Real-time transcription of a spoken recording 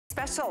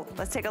Special.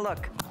 Let's take a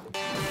look.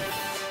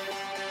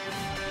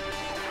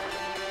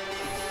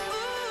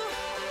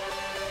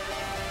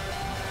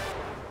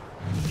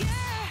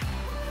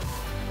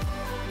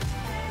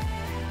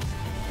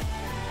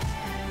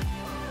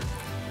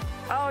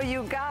 Oh,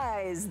 you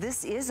guys,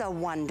 this is a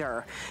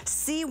wonder.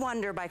 Sea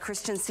Wonder by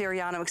Christian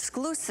Siriano,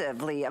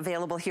 exclusively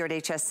available here at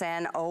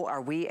HSN. Oh,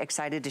 are we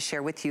excited to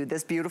share with you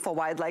this beautiful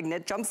wide leg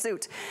knit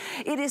jumpsuit.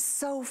 It is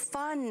so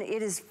fun.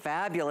 It is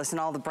fabulous in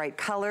all the bright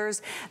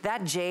colors.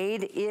 That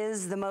jade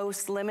is the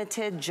most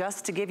limited,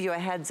 just to give you a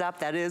heads up.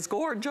 That is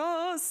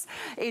gorgeous.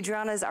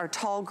 Adriana is our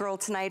tall girl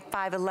tonight,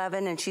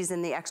 5'11", and she's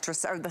in the extra,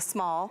 or the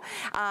small,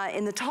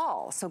 in the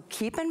tall. So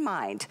keep in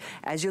mind,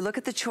 as you look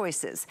at the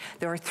choices,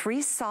 there are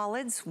 3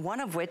 solids, one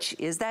of which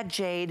is that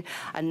jade,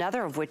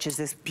 another of which is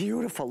this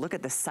beautiful, look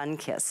at the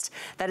sun-kissed.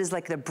 That is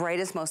like the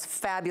brightest, most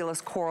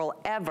fabulous coral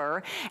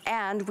ever,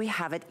 and we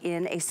have it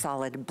in a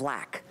solid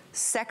black.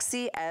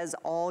 Sexy as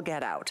all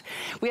get out.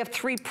 We have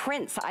 3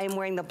 prints. I am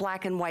wearing the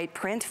black and white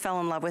print.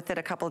 Fell in love with it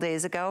a couple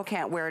days ago.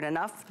 Can't wear it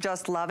enough.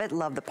 Just love it.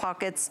 Love the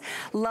pockets.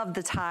 Love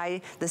the tie.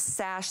 The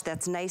sash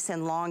that's nice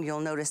and long. You'll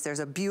notice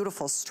there's a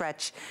beautiful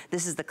stretch.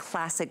 This is the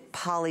classic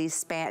poly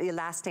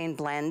elastane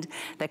blend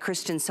that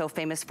Christian's so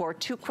famous for.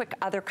 2 quick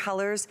other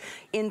colors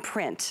in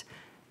print.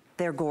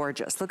 They're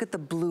gorgeous. Look at the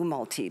blue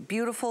multi.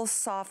 Beautiful,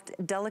 soft,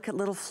 delicate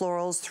little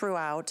florals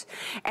throughout.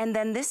 And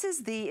then this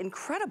is the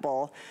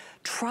incredible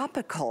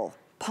tropical.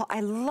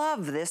 I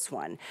love this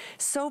one.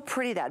 So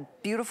pretty,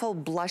 that beautiful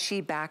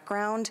blushy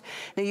background.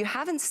 Now you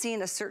haven't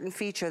seen a certain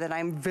feature that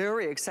I'm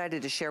very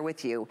excited to share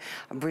with you.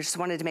 I just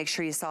wanted to make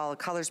sure you saw the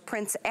colors,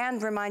 prints,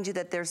 and remind you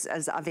that there's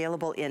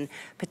available in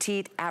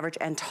petite, average,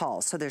 and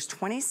tall. So there's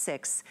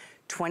 26,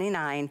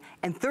 29,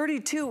 and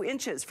 32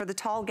 inches for the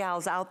tall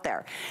gals out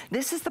there.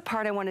 This is the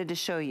part I wanted to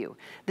show you.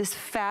 This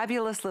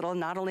fabulous little,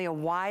 not only a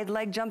wide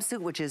leg jumpsuit,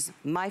 which is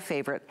my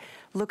favorite,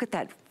 look at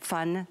that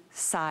fun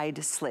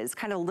side slit. It's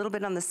kind of a little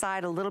bit on the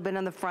side, a little bit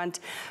on the front,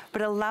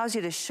 but it allows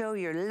you to show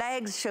your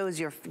legs, shows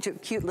your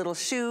cute little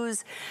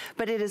shoes,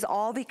 but it is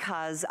all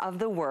because of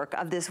the work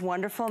of this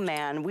wonderful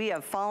man we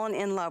have fallen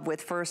in love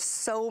with for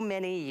so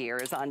many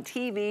years on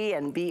TV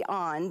and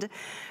beyond,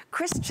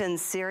 Christian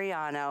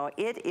Siriano.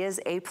 It is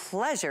a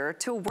pleasure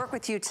to work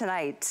with you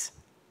tonight.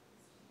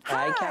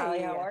 Hi,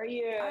 Callie, how are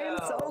you? I am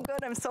so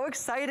good, I'm so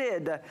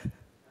excited.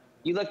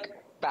 You look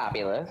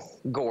fabulous,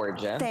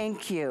 gorgeous.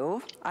 Thank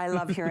you. I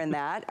love hearing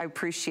that. I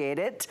appreciate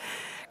it.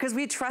 Because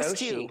we trust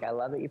so you. Chic. I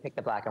love that you picked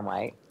the black and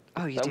white.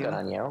 Oh, you so do? Good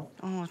on you.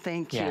 Oh,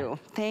 thank you.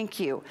 Thank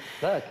you.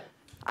 Look.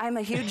 I'm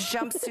a huge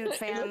jumpsuit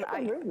fan.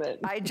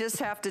 I just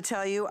have to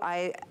tell you,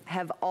 I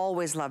have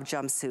always loved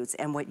jumpsuits.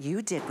 And what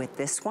you did with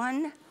this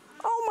one,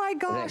 oh my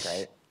gosh. Isn't it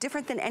great?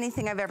 Different than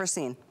anything I've ever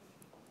seen.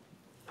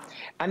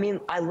 I mean,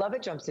 I love a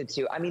jumpsuit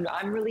too. I mean,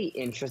 I'm really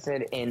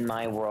interested in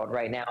my world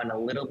right now and a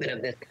little bit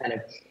of this kind of,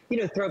 you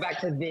know,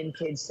 throwback to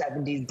vintage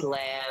 70s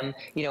glam.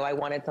 You know, I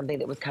wanted something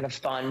that was kind of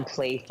fun,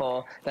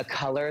 playful. The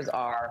colors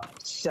are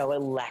so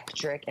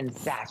electric and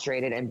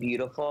saturated and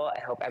beautiful. I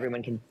hope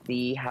everyone can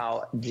see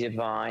how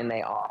divine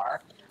they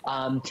are.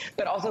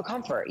 But also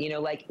comfort, you know,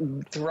 like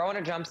throwing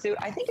a jumpsuit,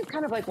 I think it's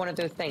kind of like one of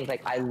those things,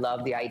 like I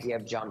love the idea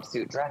of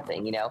jumpsuit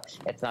dressing, you know,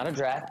 it's not a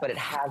dress, but it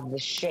has the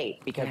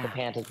shape because the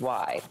pant is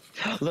wide.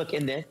 Look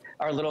in this,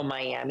 our little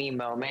Miami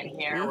moment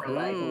here, we're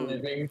like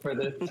living for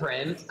this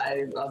print.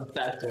 I'm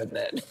obsessed with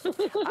it.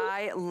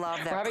 I love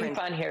that. We're having print.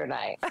 fun here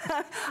tonight.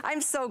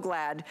 I'm so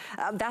glad.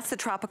 That's the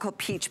tropical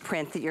peach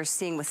print that you're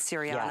seeing with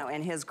Siriano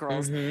and his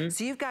girls.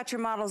 So you've got your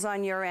models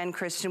on your end,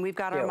 Christian. We've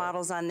got our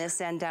models on this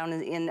end down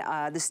in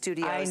the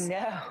studio. I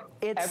know.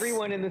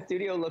 Everyone in the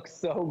studio looks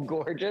so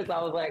gorgeous.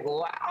 I was like,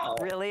 wow.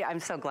 Really? I'm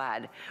so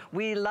glad.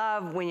 We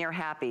love when you're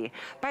happy.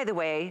 By the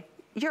way,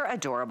 you're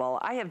adorable.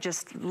 I have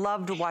just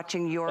loved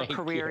watching your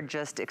career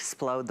just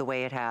explode the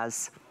way it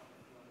has.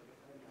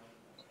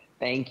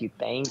 Thank you,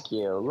 thank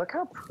you. Look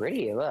how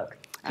pretty you look.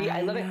 See,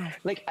 I love it.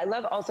 Like, I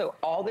love also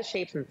all the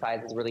shapes and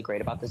sizes really great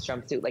about this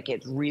jumpsuit. Like,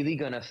 it's really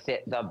going to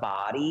fit the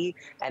body,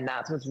 and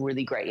that's what's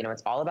really great. You know,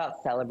 it's all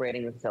about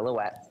celebrating the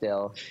silhouette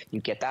still.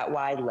 You get that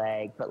wide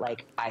leg, but,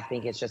 like, I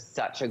think it's just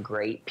such a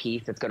great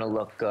piece. It's going to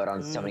look good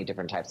on so many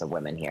different types of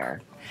women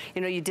here.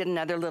 You know, you did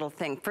another little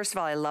thing. First of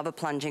all, I love a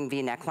plunging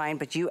V neckline,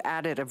 but you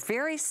added a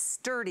very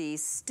sturdy,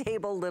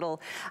 stable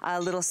little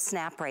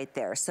snap right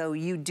there. So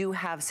you do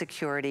have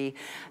security.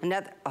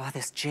 Another, oh,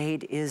 this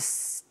jade is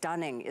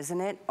stunning, isn't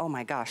it? Oh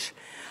my gosh.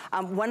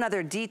 One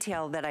other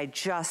detail that I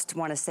just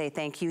want to say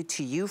thank you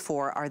to you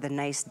for are the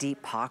nice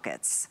deep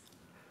pockets.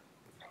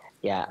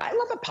 Yeah, I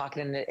love a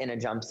pocket in a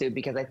jumpsuit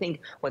because I think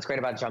what's great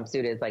about a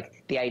jumpsuit is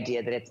like the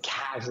idea that it's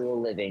casual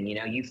living. You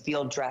know, you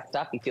feel dressed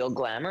up, you feel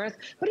glamorous,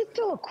 but it's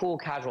still a cool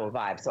casual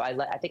vibe. So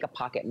I think a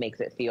pocket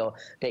makes it feel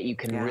that you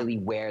can really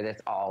wear this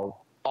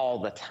all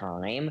the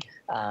time,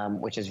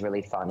 which is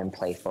really fun and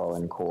playful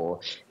and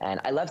cool.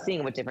 And I love seeing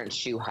it with different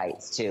shoe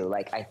heights too.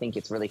 Like, I think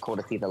it's really cool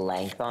to see the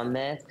length on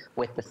this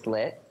with the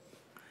slit.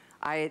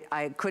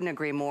 I couldn't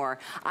agree more.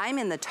 I'm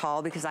in the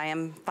tall because I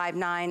am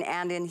 5'9"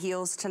 and in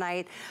heels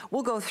tonight.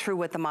 We'll go through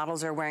what the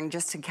models are wearing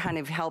just to kind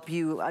of help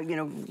you, you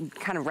know,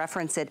 kind of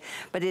reference it.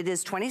 But it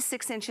is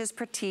 26 inches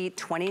petite,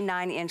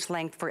 29-inch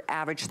length for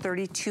average,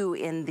 32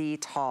 in the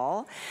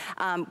tall.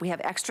 We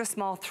have extra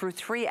small through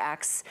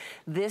 3X.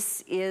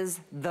 This is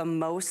the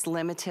most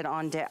limited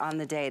on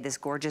the day, this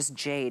gorgeous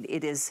jade.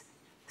 It is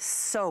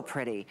so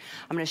pretty.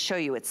 I'm gonna show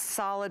you, it's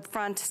solid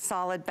front,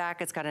 solid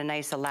back. It's got a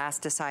nice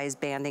elasticized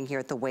banding here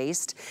at the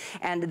waist.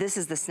 And this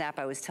is the snap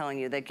I was telling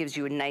you that gives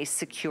you a nice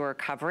secure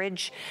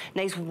coverage.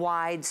 Nice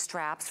wide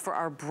straps for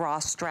our bra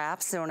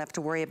straps. So you don't have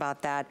to worry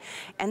about that.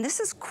 And this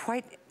is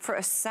quite, for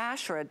a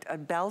sash or a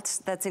belt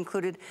that's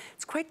included,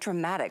 it's quite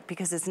dramatic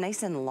because it's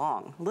nice and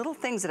long. Little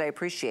things that I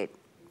appreciate.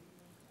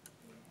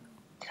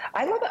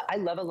 I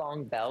love a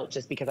long belt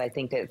just because I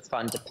think that it's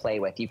fun to play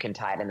with. You can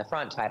tie it in the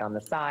front, tie it on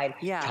the side,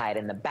 tie it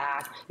in the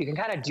back. You can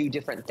kind of do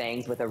different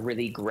things with a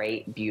really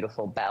great,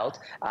 beautiful belt.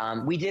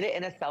 We did it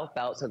in a self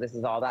belt, so this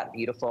is all that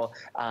beautiful,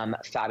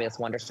 fabulous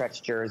Wonder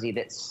Stretch jersey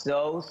that's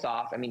so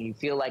soft. I mean, you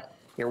feel like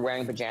you're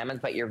wearing pajamas,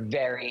 but you're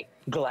very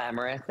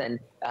glamorous and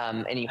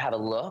you have a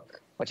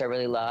look, which I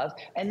really love.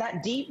 And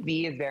that deep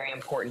V is very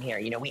important here.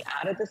 You know, we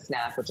added the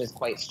snap, which is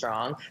quite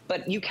strong,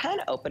 but you can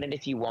open it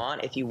if you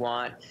want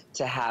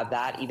to have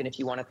that, even if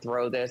you want to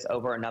throw this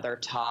over another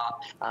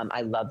top.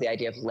 I love the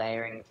idea of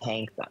layering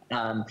tanks,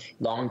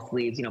 long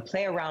sleeves, you know,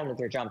 play around with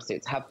your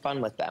jumpsuits, have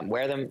fun with them,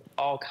 wear them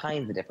all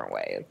kinds of different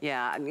ways.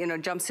 Yeah, you know,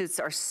 jumpsuits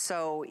are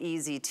so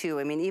easy too.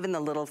 I mean, even the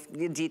little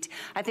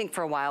I think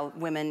for a while,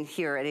 women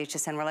here at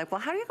HSN were like, well,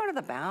 how do you go to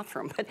the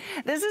bathroom? But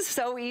this is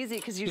so easy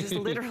because you just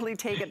literally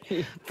take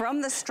it from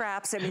the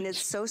straps. I mean,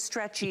 it's so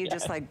stretchy. You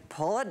just like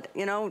pull it,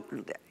 you know,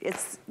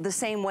 it's the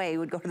same way you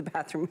would go to the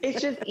bathroom.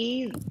 It's just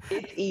easy.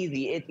 It's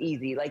easy. It's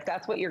easy. Like,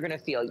 that's what you're going to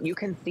feel. You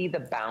can see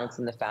the bounce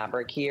in the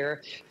fabric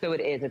here. So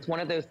it is. It's one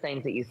of those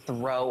things that you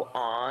throw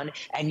on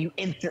and you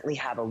instantly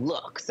have a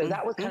look. So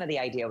that was kind of the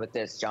idea with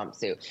this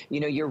jumpsuit. You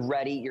know, you're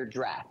ready, you're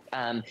dressed.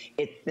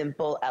 It's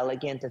simple,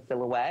 elegant, a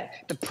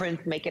silhouette. The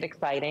prints make it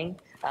exciting.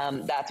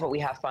 That's what we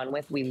have fun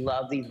with. We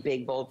love these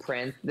big, bold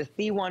prints. The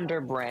Sea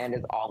Wonder brand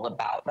is all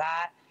about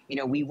that. You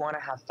know, we want to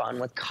have fun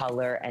with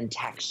color and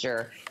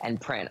texture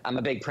and print. I'm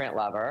a big print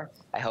lover.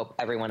 I hope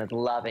everyone is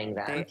loving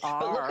them. They are.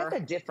 But look at the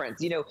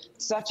difference. You know,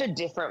 such a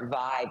different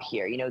vibe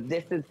here. You know,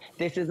 this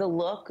is a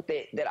look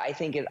that I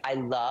think I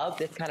love.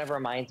 This kind of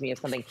reminds me of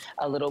something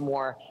a little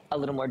more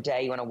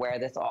day. You want to wear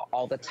this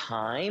all the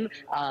time.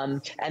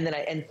 And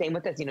same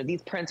with this. You know,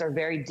 these prints are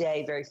very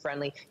day, very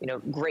friendly. You know,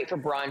 great for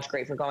brunch,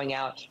 great for going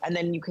out. And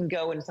then you can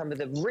go in some of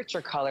the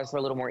richer colors for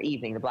a little more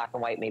evening. The black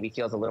and white maybe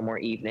feels a little more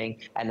evening,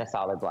 and the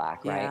solid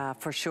black, right? Yeah,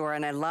 for sure.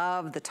 And I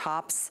love the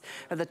tops,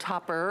 or the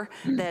topper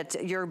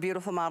that your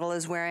beautiful model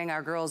is wearing.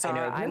 Our girls are.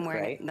 I'm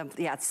wearing them.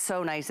 Yeah, it's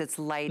so nice. It's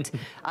light.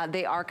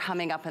 They are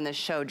coming up in the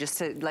show. Just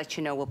to let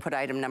you know, we'll put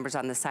item numbers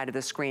on the side of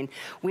the screen.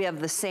 We have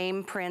the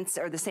same prints,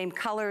 or the same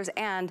colors,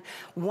 and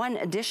one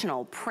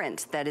additional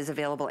print that is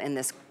available in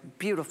this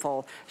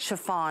beautiful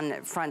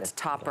chiffon front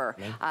topper.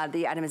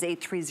 The item is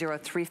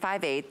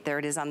 830358. There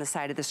it is on the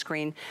side of the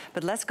screen.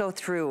 But let's go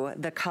through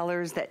the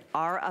colors that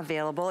are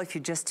available. If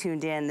you just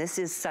tuned in, this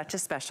is such a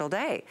special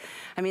day.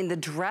 I mean, the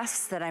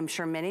dress that I'm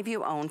sure many of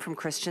you own from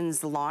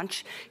Christian's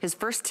launch, his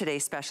first Today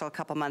Special a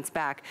couple months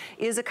back,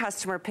 is a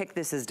customer pick.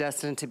 This is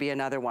destined to be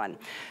another one.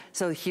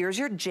 So here's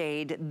your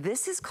jade.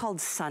 This is called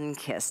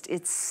Sun-Kissed.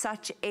 It's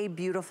such a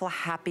beautiful,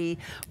 happy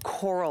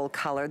coral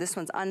color. This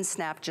one's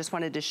unsnapped. Just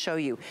wanted to show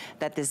you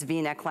that this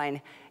V-neck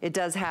line, it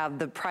does have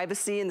the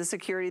privacy and the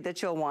security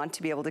that you'll want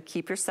to be able to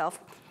keep yourself,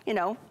 you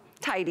know,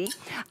 tidy.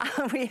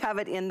 We have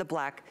it in the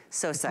black.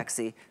 So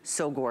sexy,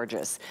 so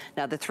gorgeous.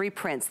 Now the three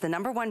prints, the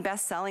 #1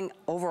 best-selling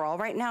overall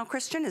right now,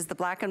 Christian, is the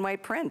black and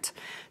white print.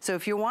 So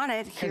if you want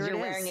it, here it is. Because you're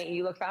wearing it,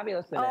 you look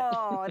fabulous in it.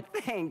 Oh,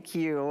 thank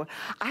you.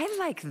 I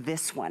like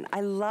this one.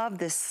 I love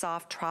this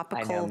soft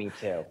tropical I know, me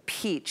too.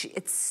 Peach.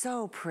 It's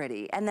so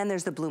pretty. And then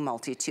there's the blue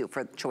multi too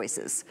for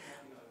choices.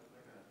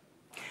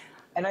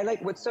 And I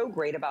like what's so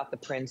great about the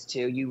prints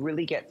too, you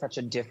really get such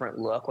a different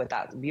look with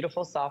that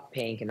beautiful soft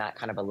pink and that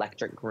kind of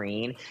electric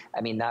green. I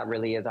mean, that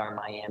really is our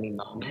Miami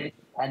moment.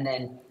 And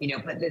then, you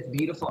know, but this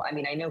beautiful, I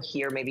mean, I know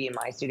here maybe in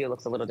my studio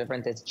looks a little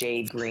different, this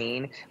jade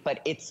green,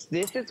 but this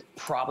is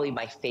probably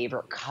my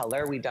favorite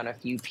color. We've done a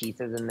few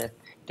pieces in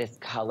this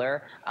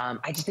color.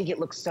 I just think it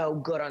looks so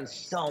good on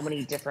so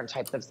many different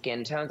types of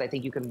skin tones. I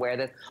think you can wear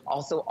this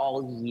also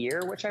all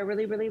year, which I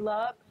really, really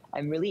love.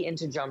 I'm really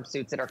into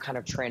jumpsuits that are kind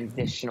of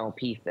transitional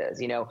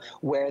pieces, you know,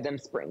 wear them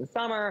spring,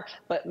 summer,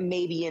 but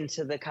maybe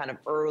into the kind of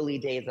early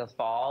days of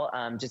fall,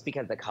 just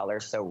because the color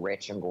is so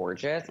rich and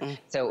gorgeous.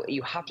 So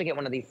you have to get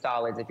one of these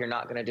solids if you're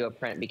not going to do a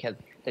print, because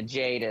the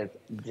jade is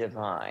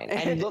divine.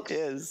 And it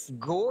looks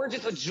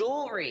gorgeous with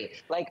jewelry,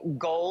 like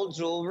gold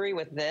jewelry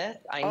with this.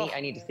 I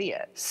need to see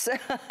it.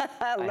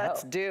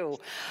 Let's do.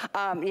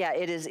 Yeah,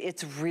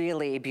 it's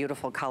really a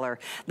beautiful color.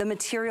 The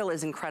material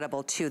is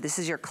incredible too. This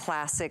is your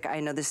classic,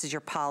 I know this is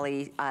your poly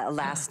poly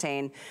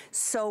elastane.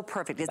 So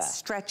perfect. It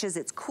stretches,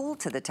 it's cool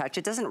to the touch.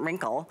 It doesn't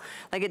wrinkle,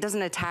 like it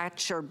doesn't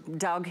attach, or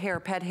dog hair,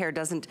 pet hair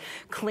doesn't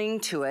cling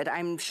to it.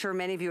 I'm sure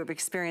many of you have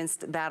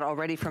experienced that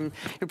already from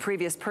your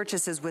previous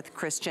purchases with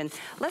Christian.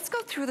 Let's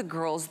go through the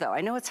girls though.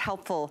 I know it's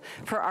helpful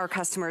for our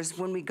customers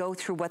when we go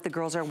through what the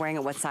girls are wearing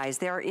and what size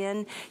they're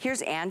in.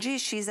 Here's Angie,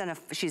 she's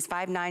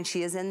 5'9",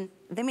 she is in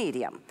the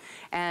medium,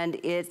 and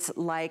it's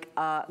like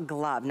a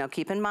glove. Now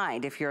keep in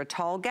mind, if you're a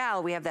tall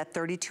gal, we have that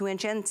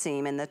 32-inch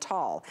inseam in the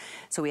tall.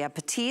 So we have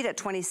petite at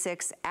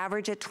 26,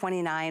 average at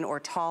 29, or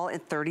tall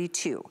at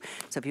 32.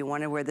 So if you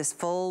want to wear this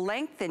full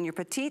length and you're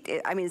petite,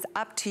 I mean, it's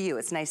up to you.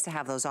 It's nice to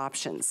have those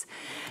options.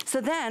 So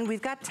then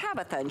we've got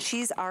Tabitha, and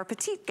she's our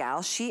petite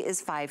gal. She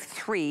is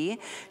 5'3".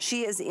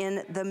 She is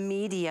in the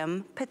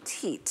medium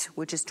petite,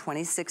 which is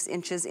 26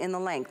 inches in the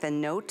length.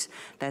 And note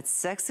that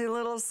sexy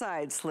little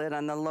side slit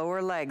on the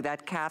lower leg, that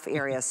calf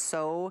area,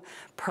 so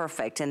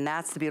perfect. And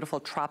that's the beautiful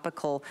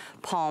tropical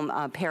palm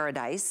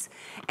paradise.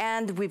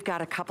 And we've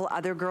got a couple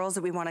other girls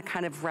that we want to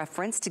kind of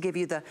reference to give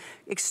you the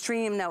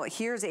extreme. Now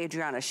here's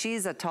Adriana.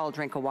 She's a tall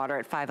drink of water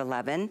at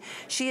 5'11".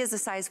 She is a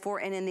size 4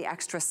 and in the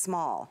extra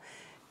small.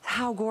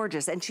 How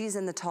gorgeous. And she's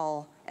in the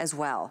tall as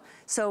well.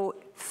 So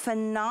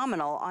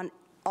phenomenal on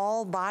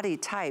all body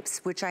types,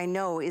 which I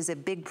know is a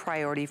big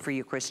priority for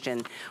you,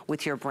 Christian,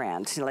 with your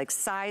brand. Like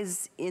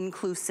size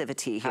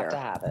inclusivity here. Have to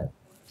have it.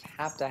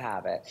 Have to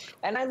have it.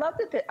 And I love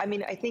that, I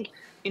mean, I think,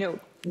 you know,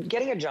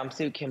 getting a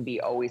jumpsuit can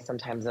be always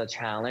sometimes a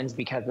challenge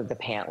because of the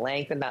pant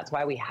length, and that's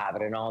why we have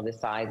it in all the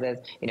sizes,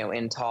 you know,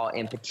 in tall,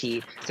 in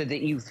petite, so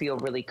that you feel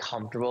really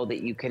comfortable,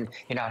 that you're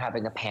not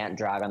having a pant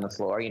drag on the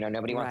floor. You know,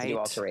 nobody wants to do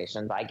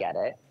alterations. I get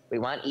it. We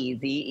want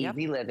easy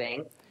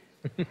living.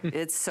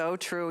 It's so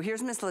true.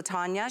 Here's Miss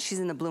LaTanya. She's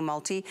in the blue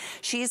multi.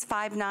 She is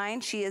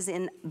 5'9". She is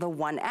in the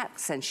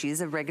 1X, and she's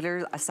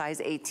a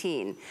size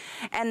 18.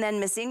 And then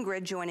Miss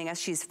Ingrid joining us.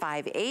 She's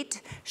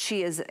 5'8".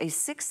 She is a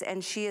 6,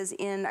 and she is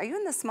in, are you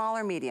in the small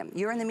or medium?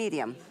 You're in the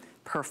medium.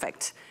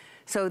 Perfect.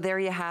 So there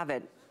you have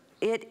it.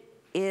 It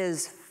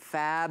is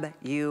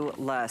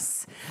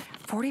fabulous.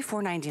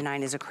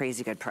 $44.99 is a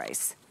crazy good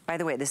price. By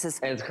the way, this is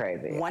it's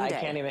crazy. One day.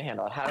 I can't even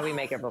handle it. How do we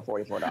make it for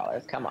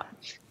 $44? Come on.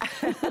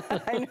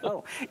 I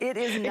know. It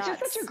is nuts. It's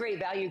just such a great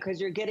value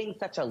because you're getting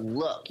such a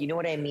look. You know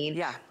what I mean?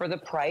 Yeah. For the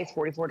price,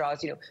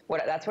 $44, you know,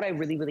 that's what I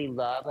really, really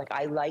love. Like,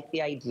 I like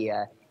the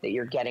idea that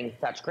you're getting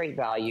such great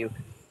value,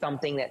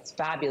 something that's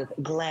fabulous,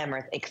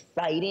 glamorous,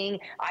 exciting.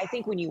 I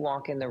think when you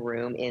walk in the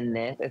room in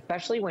this,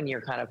 especially when you're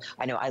kind of,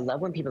 I know, I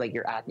love when people like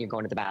you're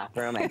going to the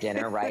bathroom at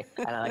dinner, right?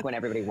 And I like when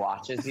everybody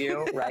watches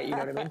you, right? You know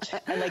what I mean?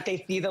 And like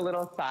they see the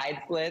little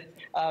side slits.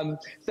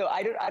 So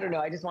I don't know.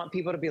 I just want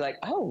people to be like,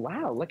 oh,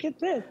 wow, look at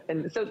this.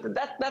 And so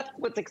that's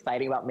what's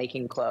exciting about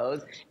making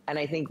clothes. And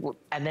I think,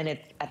 and then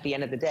it's at the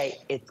end of the day,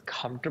 it's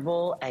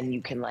comfortable and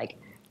you can like,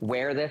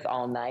 wear this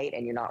all night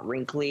and you're not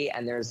wrinkly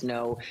and there's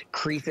no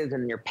creases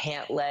in your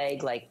pant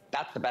leg. Like,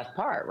 that's the best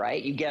part,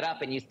 right? You get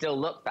up and you still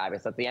look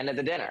fabulous at the end of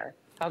the dinner.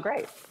 Oh,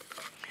 great.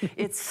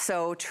 It's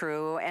so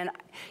true. And,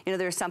 you know,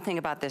 there's something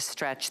about this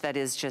stretch that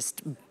is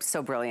just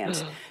so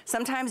brilliant.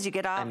 Sometimes you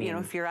get up, you know,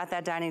 if you're at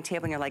that dining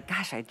table and you're like,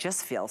 gosh, I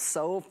just feel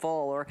so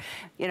full. Or,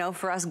 you know,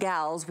 for us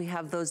gals, we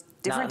have those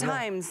different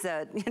times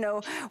that, you know,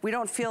 we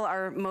don't feel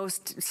our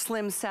most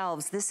slim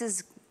selves.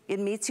 It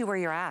meets you where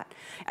you're at.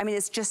 I mean,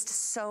 it's just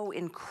so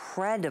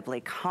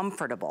incredibly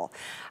comfortable.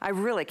 I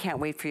really can't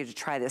wait for you to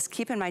try this.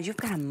 Keep in mind, you've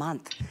got a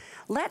month.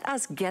 Let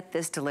us get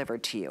this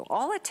delivered to you.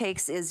 All it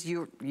takes is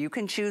you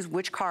can choose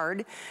which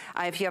card.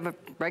 If you have a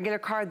regular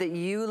card that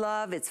you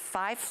love, it's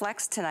 5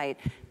 flex tonight,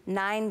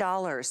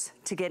 $9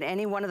 to get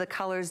any one of the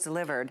colors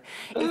delivered.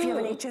 If you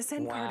have an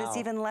HSN card, it's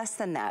even less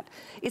than that.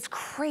 It's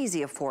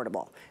crazy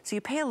affordable. So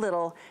you pay a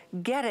little,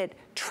 get it,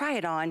 try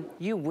it on,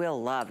 you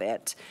will love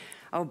it.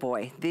 Oh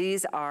boy,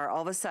 these are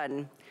all of a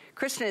sudden.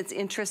 Christian, it's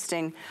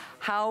interesting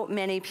how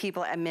many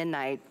people at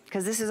midnight,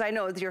 because this is, I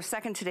know, your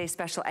second today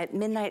special, at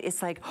midnight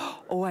it's like,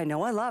 oh, I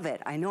know I love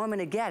it. I know I'm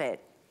gonna get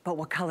it, but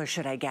what color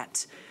should I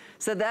get?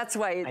 So that's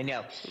why I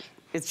know.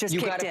 It's just you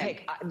kicked gotta in.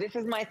 pick. This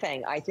is my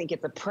thing. I think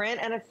it's a print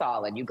and a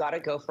solid. You gotta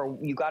go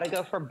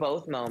for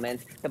both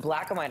moments. The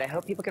black and white, I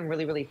hope people can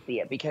really, really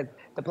see it because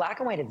the black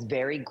and white is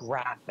very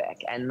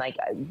graphic and like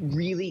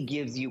really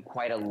gives you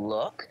quite a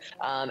look.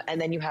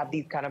 And then you have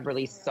these kind of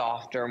really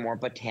softer, more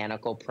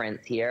botanical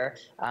prints here.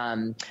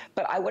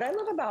 But what I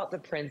love about the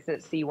prints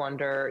that Sea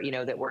Wonder, you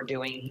know, that we're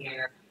doing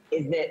here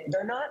is that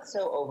they're not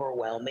so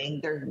overwhelming.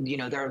 They're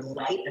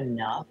light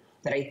enough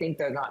that I think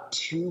they're not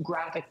too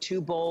graphic,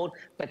 too bold,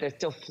 but they're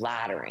still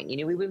flattering. You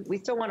know, we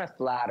still want to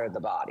flatter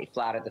the body,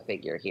 flatter the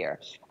figure here.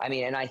 I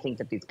mean, and I think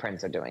that these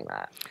prints are doing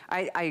that.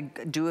 I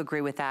do agree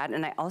with that,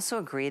 and I also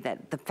agree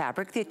that the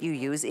fabric that you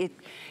use, it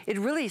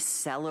really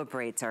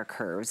celebrates our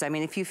curves. I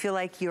mean, if you feel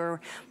like you're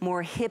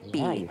more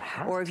hippie,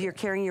 or if you're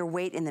carrying your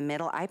weight in the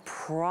middle, I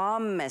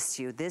promise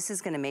you, this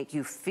is gonna make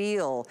you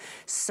feel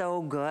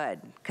so good,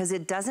 because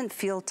it doesn't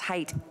feel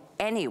tight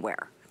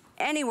anywhere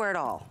at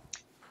all.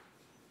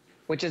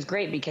 Which is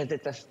great because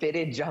it's a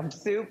fitted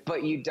jumpsuit,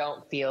 but you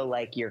don't feel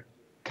like you're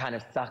kind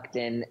of sucked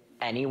in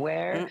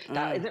anywhere.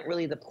 That isn't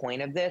really the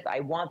point of this. I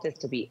want this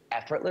to be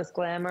effortless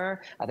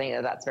glamour. I think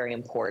that that's very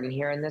important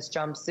here in this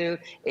jumpsuit.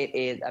 It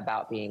is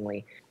about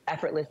being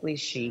effortlessly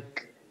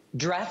chic,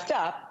 dressed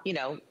up. You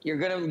know, you're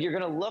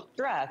gonna look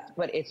dressed,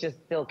 but it's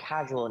just still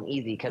casual and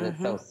easy because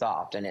it's so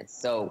soft and it's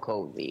so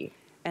cozy.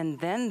 And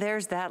then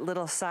there's that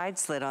little side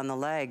slit on the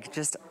leg,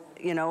 just,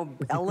 you know,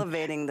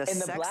 elevating the in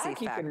the sexy black,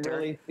 factor. you can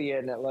really see it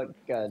and it looks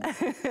good.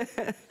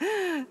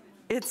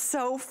 It's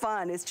so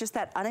fun. It's just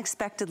that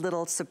unexpected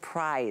little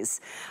surprise.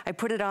 I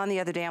put it on the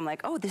other day. I'm like,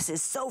 oh, this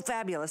is so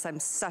fabulous. I'm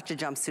such a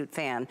jumpsuit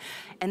fan.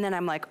 And then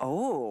I'm like,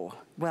 oh,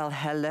 well,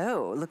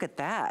 hello. Look at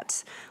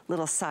that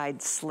little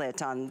side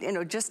slit on, you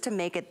know, just to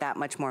make it that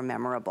much more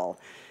memorable.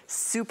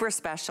 Super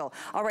special.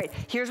 All right,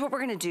 here's what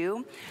we're gonna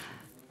do.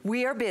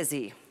 We are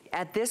busy.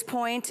 At this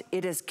point,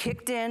 it is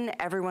kicked in.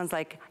 Everyone's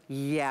like,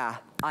 yeah,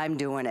 I'm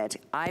doing it.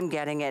 I'm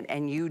getting it,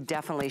 and you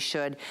definitely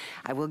should.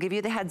 I will give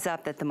you the heads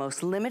up that the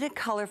most limited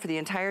color for the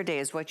entire day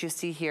is what you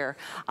see here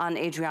on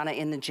Adriana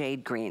in the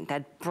jade green.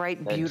 That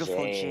bright,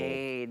 beautiful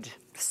jade.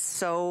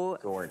 So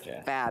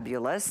gorgeous.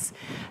 Fabulous.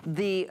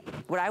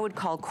 What I would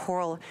call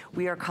coral,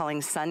 we are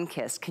calling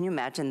sun-kissed. Can you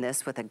imagine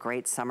this with a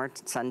great summer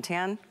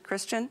suntan,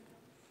 Christian?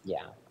 Yeah.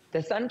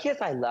 The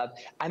sun-kissed I love.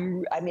 I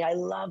mean, I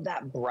love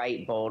that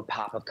bright, bold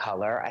pop of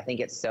color. I think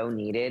it's so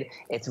needed.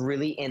 It's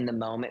really in the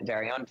moment,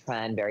 very on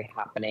trend, very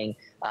happening.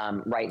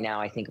 Right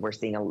now, I think we're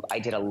seeing, I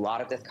did a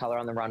lot of this color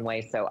on the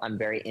runway, so I'm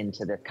very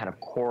into this kind of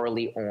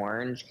corally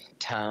orange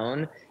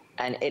tone.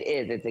 And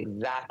it's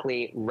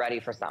exactly ready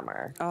for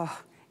summer. Oh,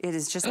 it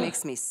is just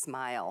makes me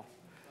smile.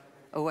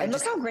 Oh, and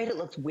look how great it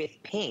looks with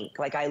pink.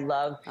 Like I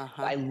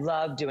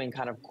love doing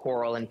kind of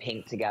coral and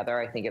pink together.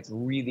 I think it's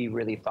really,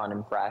 really fun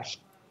and fresh.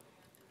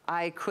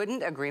 I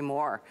couldn't agree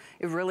more.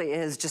 It really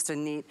is just a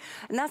neat,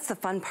 and that's the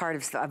fun part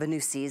of a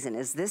new season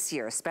is this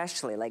year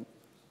especially, like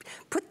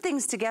put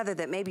things together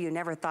that maybe you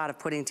never thought of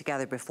putting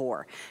together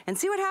before and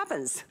see what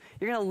happens.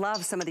 You're gonna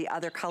love some of the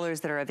other colors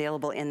that are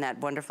available in that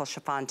wonderful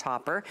chiffon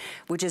topper,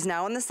 which is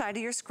now on the side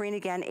of your screen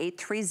again,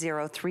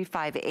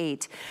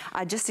 830358.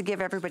 Just to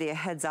give everybody a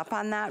heads up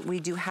on that,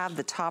 we do have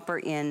the topper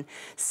in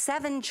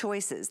 7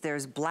 choices.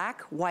 There's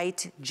black,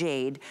 white,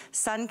 jade,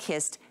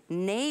 sun-kissed,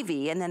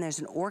 navy, and then there's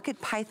an orchid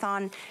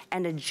python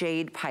and a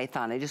jade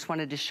python. I just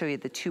wanted to show you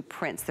the 2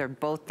 prints. They're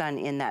both done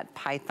in that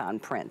python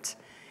print.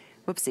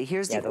 Whoopsie,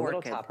 here's the orchid.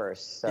 Little topper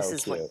is so cute.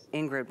 This is what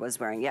Ingrid was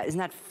wearing. Yeah, isn't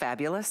that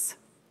fabulous?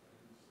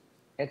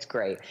 It's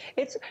great.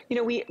 It's, you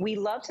know, we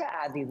love to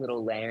add these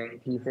little layering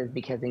pieces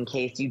because in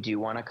case you do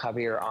want to cover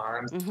your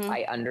arms,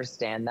 I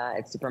understand that.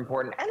 It's super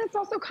important. And it's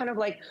also kind of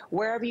like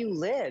wherever you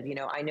live, you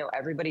know, I know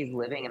everybody's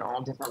living in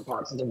all different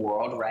parts of the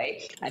world,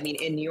 right? I mean,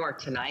 in New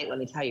York tonight, let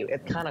me tell you,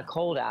 it's kind of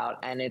cold out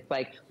and it's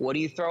like, what do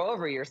you throw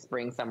over your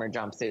spring, summer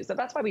jumpsuit? So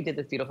that's why we did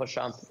this beautiful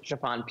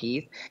chiffon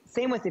piece.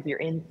 Same with if you're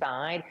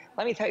inside,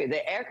 let me tell you,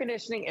 the air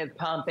conditioning is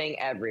pumping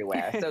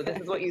everywhere. So this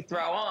is what you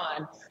throw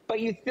on,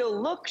 but you still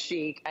look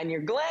chic and you're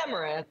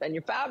glamorous and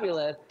you're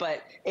fabulous,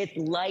 but it's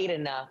light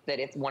enough that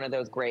it's one of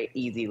those great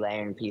easy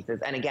layering pieces.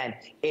 And again,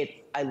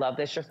 I love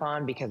this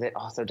chiffon because it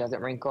also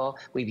doesn't wrinkle.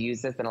 We've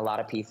used this in a lot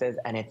of pieces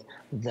and it's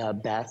the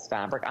best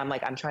fabric. I'm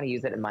trying to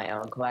use it in my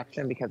own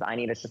collection because I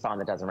need a chiffon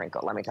that doesn't wrinkle,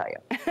 let me tell you.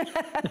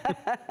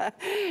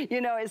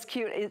 You know, it's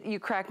cute. You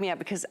crack me up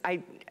because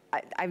I've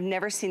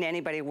never seen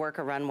anybody work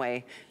a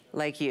runway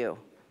like you.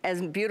 As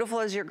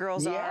beautiful as your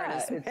girls are, and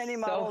as many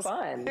models. So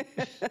fun.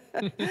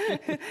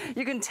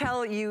 You can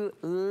tell you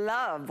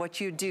love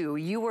what you do.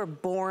 You were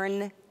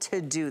born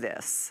to do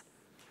this.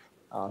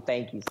 Oh,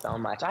 thank you so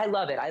much. I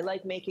love it. I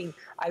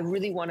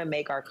really want to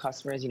make our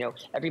customers, you know,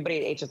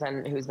 everybody at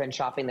HSN who's been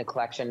shopping the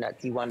collection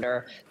at Sea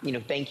Wonder, you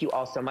know, thank you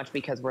all so much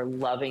because we're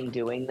loving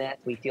doing this.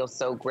 We feel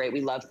so great.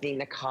 We love seeing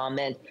the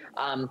comments.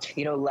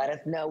 You know, let us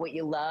know what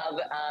you love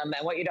and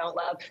what you don't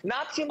love.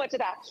 Not too much of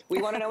that. We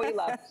want to know what you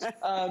love.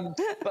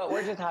 But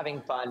we're just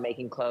having fun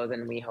making clothes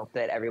and we hope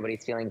that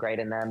everybody's feeling great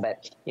in them.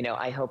 But, you know,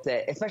 I hope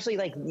that, especially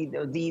like, you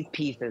know, these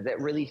pieces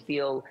that really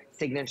feel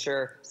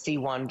signature, Sea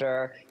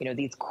Wonder, you know,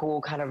 these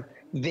cool kind of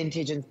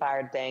vintage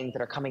inspired things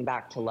that are coming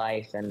back to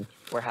life and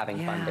we're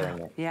having fun doing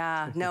it.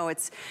 Yeah, no,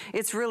 it's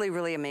really,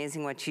 really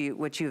amazing what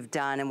you've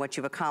done and what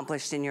you've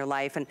accomplished in your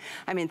life. And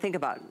I mean, think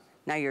about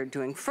now you're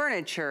doing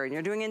furniture and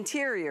you're doing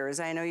interiors.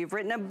 I know you've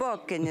written a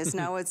book and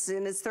now it's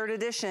in its 3rd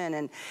edition.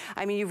 And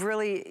I mean, you've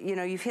really, you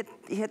know, you've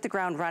hit the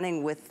ground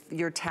running with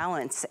your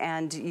talents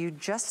and you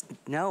just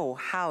know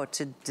how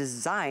to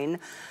design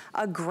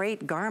a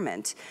great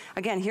garment.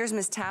 Again, here's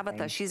Miss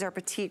Tabitha. She's our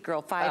petite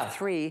girl,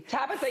 5'3".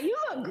 Tabitha, you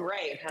look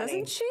great, honey.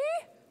 Doesn't she?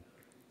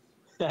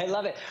 I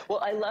love it. Well,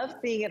 I love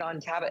seeing it on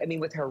Tabitha. I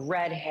mean, with her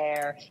red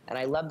hair, and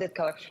I love this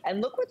color.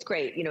 And look what's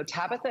great. You know,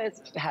 Tabitha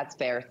has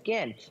fair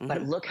skin,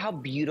 but look how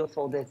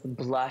beautiful this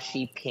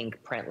blushy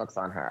pink print looks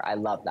on her. I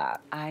love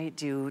that. I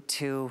do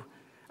too.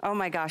 Oh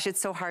my gosh,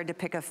 it's so hard to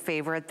pick a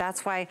favorite.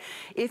 That's why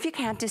if you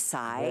can't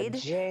decide. The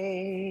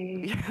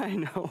jade. Yeah, I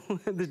know,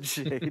 the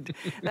jade.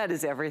 That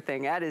is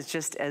everything. That is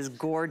just as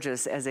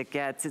gorgeous as it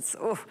gets. It's,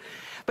 oh.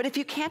 But if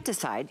you can't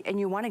decide and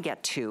you want to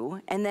get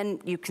two, and then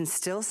you can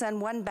still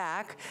send one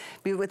back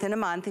within a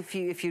month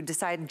if you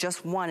decide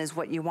just one is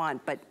what you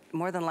want. But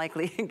more than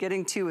likely,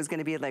 getting two is going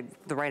to be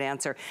like the right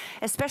answer,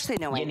 especially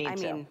knowing, I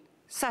mean,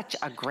 such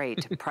a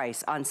great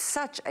price on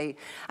such a,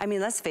 I mean,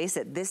 let's face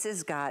it, this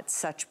has got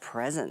such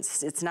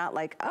presence. It's not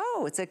like,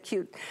 oh, it's a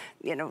cute,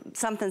 you know,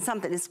 something.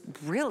 It's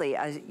really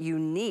a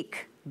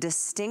unique,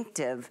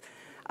 distinctive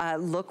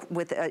look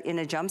with in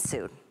a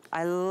jumpsuit.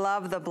 I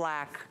love the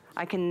black.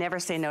 I can never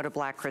say no to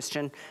black,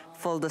 Christian.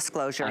 Full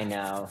disclosure. I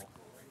know.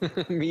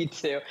 Me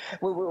too.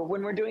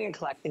 When we're doing a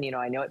collection, you know,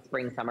 I know it's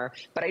spring, summer,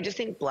 but I just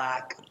think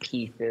black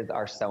pieces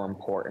are so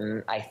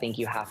important. I think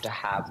you have to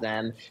have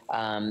them.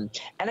 And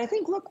I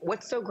think, look,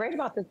 what's so great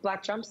about this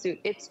black jumpsuit,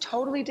 it's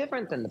totally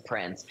different than the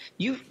prints.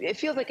 It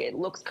feels like it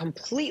looks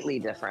completely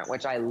different,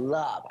 which I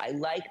love. I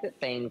like that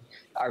things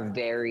are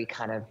very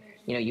kind of,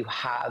 you know, you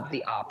have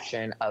the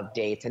option of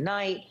day to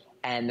night,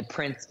 and the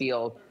prints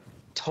feel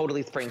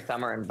totally spring,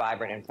 summer, and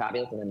vibrant and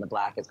fabulous, and then the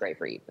black is great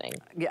for evening.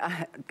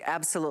 Yeah,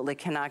 absolutely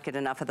cannot get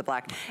enough of the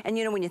black. And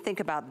you know, when you think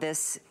about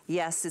this,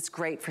 yes, it's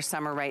great for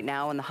summer right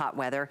now in the hot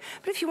weather,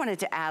 but if you wanted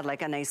to add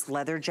like a nice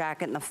leather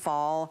jacket in the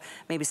fall,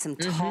 maybe some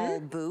tall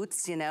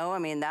boots, you know, I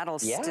mean, that'll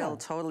still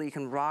totally, you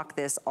can rock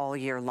this all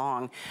year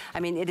long. I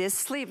mean, it is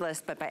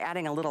sleeveless, but by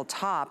adding a little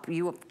top,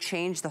 you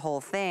change the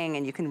whole thing,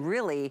 and you can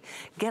really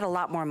get a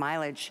lot more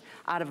mileage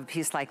out of a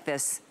piece like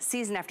this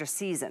season after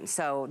season.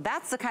 So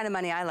that's the kind of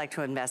money I like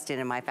to invest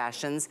in my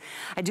fashions.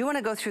 I do want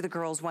to go through the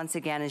girls once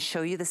again and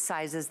show you the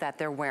sizes that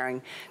they're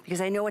wearing, because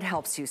I know it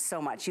helps you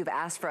so much. You've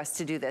asked for us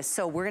to do this.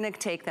 So we're going to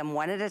take them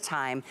one at a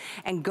time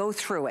and go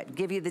through it,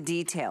 give you the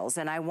details.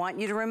 And I want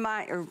you to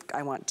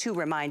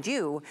remind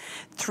you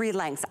 3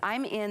 lengths.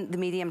 I'm in the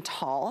medium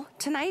tall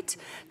tonight.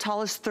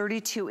 Tall is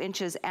 32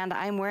 inches, and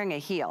I'm wearing a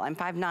heel. I'm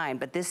 5'9",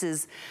 but this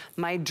is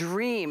my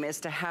dream, is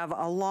to have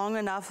a long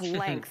enough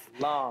length.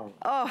 Long.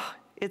 Oh,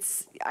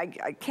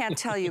 I can't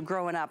tell you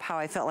growing up how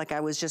I felt like I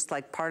was just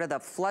like part of the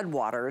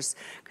floodwaters,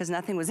 because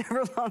nothing was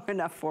ever long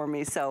enough for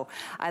me. So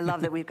I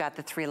love that we've got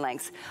the 3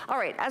 lengths. All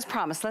right, as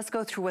promised, let's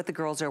go through what the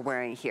girls are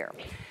wearing here.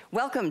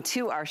 Welcome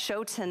to our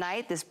show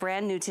tonight, this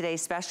brand new Today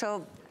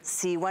Special,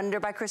 Sea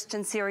Wonder by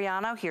Christian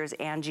Siriano. Here's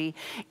Angie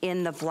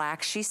in the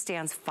black. She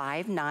stands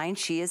 5'9".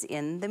 She is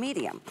in the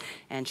medium,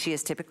 and she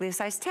is typically a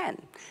size 10.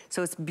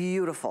 So it's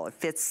beautiful. It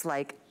fits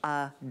like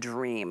a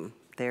dream.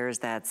 There's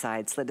that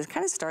side slit. It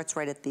kind of starts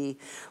right at the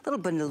little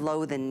bit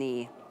below the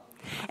knee.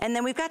 And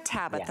then we've got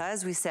Tabitha,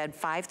 as we said,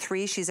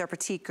 5'3". She's our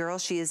petite girl.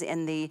 She is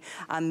in the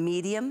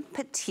medium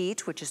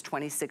petite, which is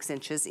 26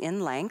 inches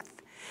in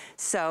length.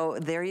 So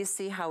there you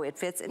see how it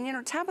fits. And you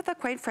know, Tabitha,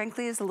 quite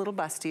frankly, is a little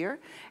bustier,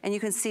 and you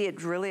can see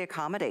it really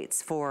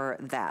accommodates for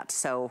that.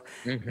 So,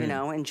 you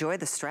know, enjoy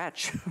the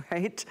stretch,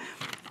 right?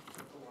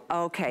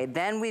 Okay,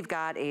 then we've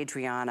got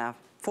Adriana.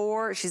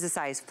 She's a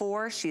size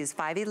 4, she is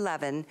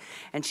 5'11",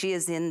 and she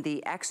is in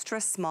the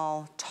extra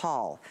small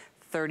tall,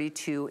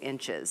 32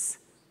 inches.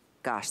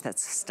 Gosh,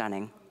 that's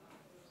stunning.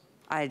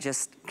 I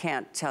just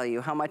can't tell you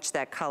how much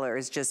that color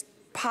is just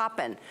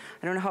popping.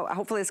 I don't know how,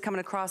 hopefully it's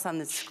coming across on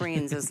the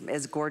screens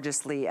as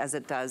gorgeously as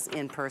it does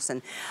in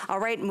person. All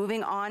right,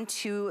 moving on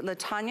to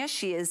LaTanya.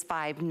 She is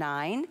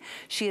 5'9".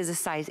 She is a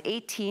size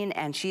 18,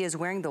 and she is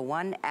wearing the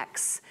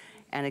 1X.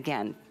 And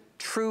again,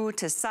 true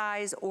to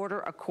size,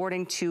 order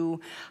according to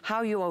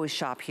how you always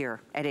shop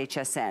here at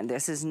HSN.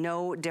 This is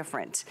no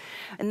different.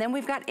 And then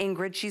we've got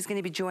Ingrid. She's going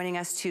to be joining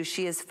us too.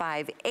 She is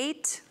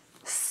 5'8",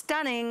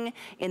 stunning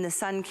in the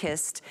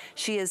sun-kissed.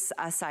 She is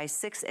a size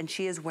 6, and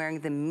she is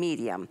wearing the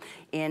medium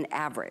in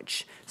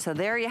average. So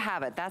there you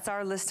have it. That's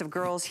our list of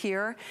girls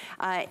here.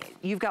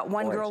 You've got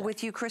one girl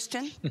with you,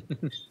 Christian?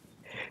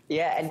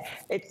 Yeah, and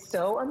it's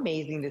so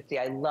amazing to see.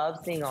 I love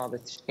seeing all the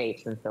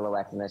shapes and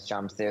silhouettes in this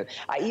jumpsuit.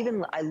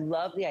 I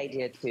love the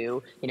idea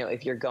too, you know,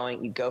 if you're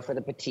going, you go for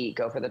the petite,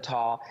 go for the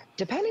tall,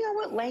 depending on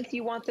what length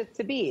you want this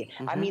to be.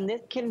 I mean,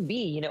 this can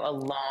be, you know, a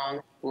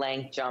long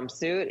length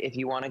jumpsuit if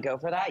you want to go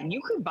for that.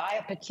 You could buy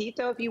a petite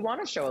though if you want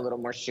to show a little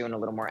more shoe and a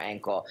little more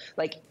ankle.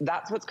 Like,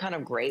 that's what's kind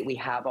of great. We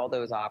have all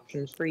those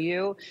options for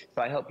you.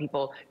 So I hope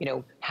people, you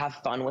know, have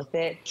fun with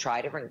it,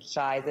 try different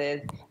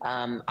sizes.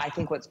 I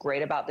think what's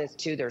great about this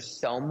too,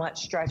 there's so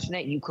much stretch in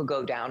it. You could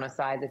go down a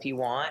size if you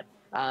want.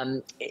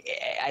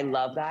 I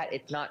love that.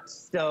 It's not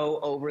so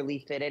overly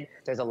fitted.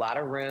 There's a lot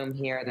of room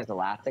here. There's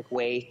elastic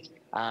waist,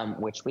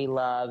 which we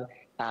love.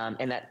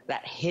 And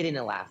that hidden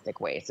elastic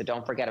waist. So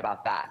don't forget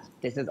about that.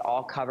 This is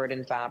all covered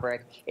in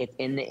fabric. It's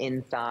in the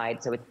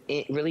inside, so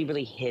it's really,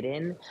 really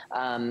hidden.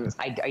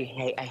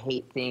 I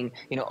hate seeing,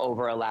 you know,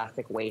 over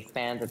elastic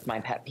waistbands. It's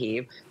my pet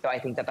peeve. So I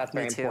think that's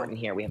very important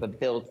here. We have a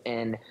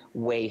built-in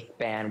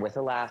waistband with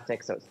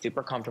elastic, so it's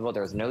super comfortable.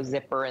 There's no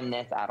zipper in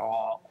this at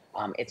all.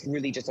 It's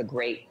really just a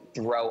great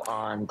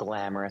throw-on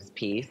glamorous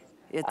piece.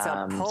 It's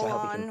a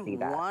pull-on,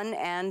 one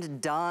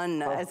and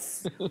done.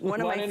 It's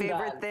one of my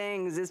favorite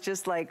things. It's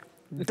just like,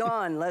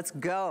 Done, let's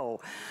go.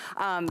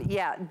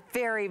 Yeah,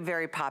 very,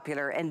 very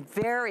popular and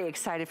very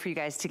excited for you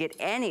guys to get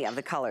any of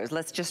the colors.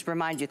 Let's just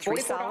remind you, 3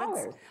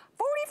 solids.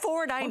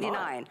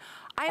 $44.99.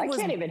 I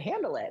can't even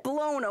handle it.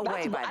 Blown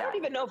away by that. I don't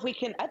even know if we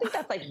can, I think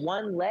that's like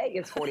one leg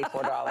is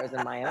 $44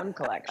 in my own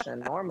collection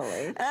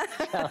normally.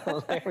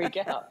 So there we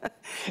go.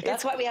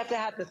 That's why we have to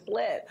have the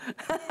split.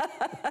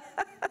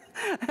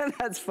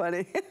 That's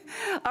funny.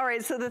 All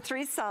right, so the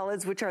 3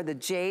 solids, which are the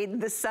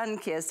jade, the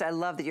sun-kissed. I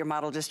love that your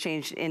model just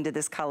changed into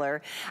this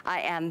color.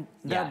 And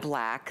the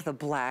black. The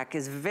black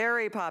is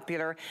very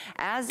popular,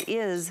 as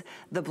is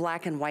the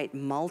black and white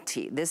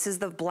multi. This is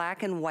the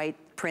black and white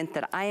print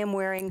that I am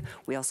wearing.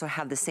 We also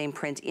have the same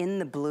print in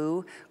the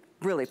blue.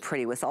 Really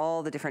pretty with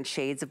all the different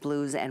shades of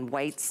blues and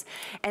whites.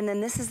 And then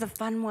this is the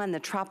fun one, the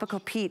tropical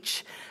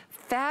peach.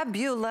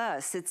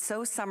 Fabulous. It's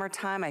so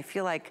summertime. I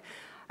feel like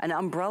an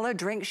umbrella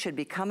drink should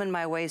be coming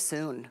my way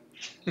soon.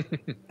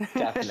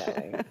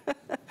 Definitely.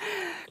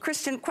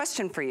 Christian,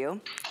 question for you.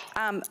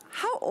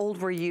 How old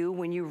were you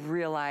when you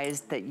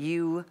realized that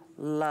you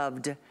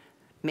loved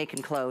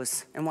making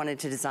clothes and wanted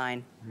to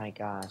design? Oh my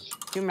gosh.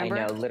 Do you remember?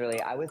 I know, literally.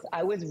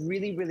 I was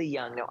really, really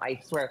young. No, I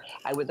swear.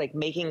 I was like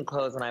making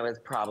clothes when I was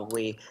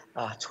probably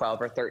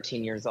 12 or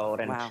 13 years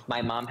old. And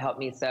my mom helped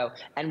me sew.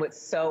 And what's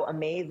so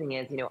amazing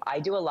is, you know, I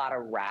do a lot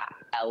of wrap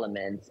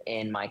elements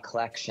in my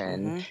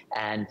collection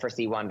and for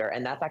C Wonder.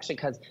 And that's actually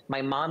because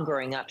my mom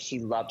growing up, she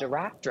loved a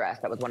wrap dress.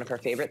 That was one of her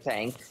favorite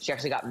things. She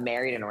actually got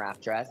married in a wrap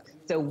dress.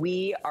 So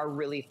we are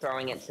really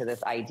throwing it to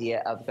this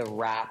idea of the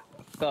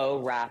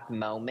faux wrap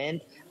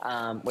moment,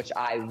 which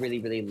I really,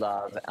 really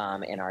love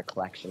in our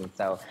collection.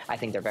 So I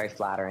think they're very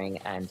flattering,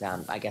 and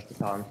I guess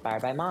it's all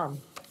inspired by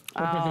Mom.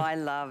 Oh, I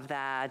love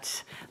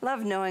that.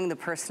 Love knowing the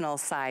personal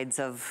sides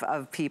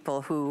of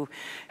people who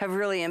have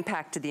really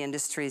impacted the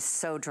industry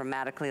so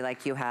dramatically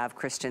like you have,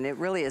 Christian. It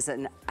really is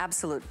an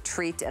absolute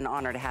treat and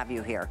honor to have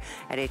you here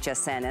at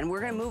HSN. And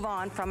we're gonna move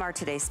on from our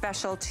Today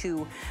Special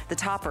to the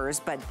toppers,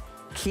 but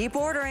keep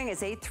ordering.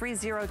 It's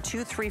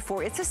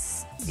 830234.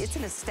 It's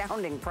an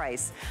astounding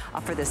price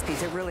for this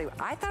piece. It really,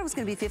 I thought it was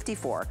going to be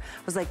 54. I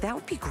was like, that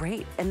would be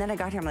great. And then I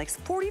got here, I'm like,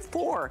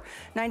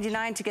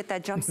 $44.99 to get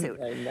that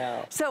jumpsuit. I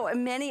know. So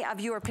many of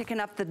you are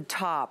picking up the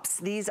tops.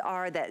 This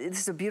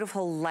is a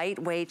beautiful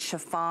lightweight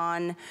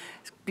chiffon,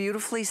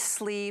 beautifully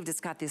sleeved.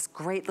 It's got this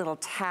great little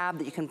tab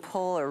that you can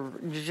pull or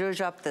zhuzh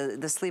up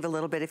the sleeve a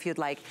little bit if you'd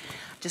like.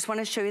 Just want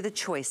to show you the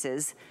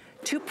choices.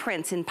 2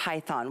 prints in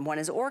Python. One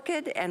is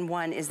orchid and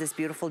one is this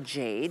beautiful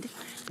jade.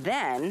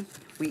 Then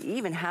we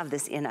even have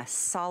this in a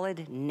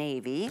solid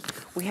navy.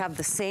 We have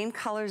the same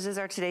colors as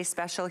our Today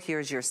Special.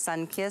 Here's your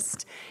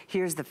sun-kissed.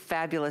 Here's the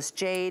fabulous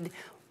jade,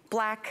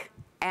 black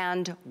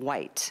and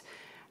white.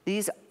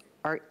 These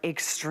are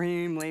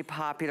extremely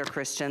popular,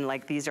 Christian.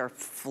 Like, these are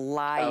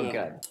flying. Oh,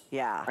 good.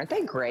 Yeah. Aren't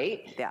they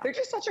great? Yeah. They're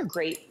just such a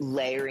great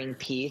layering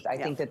piece. I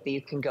think that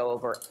these can go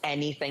over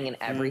anything and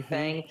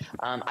everything.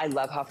 I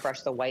love how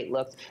fresh the white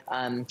looks.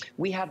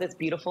 We have this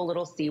beautiful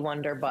little C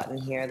Wonder button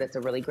here that's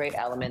a really great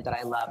element that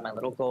I love, my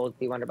little gold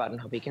C Wonder button.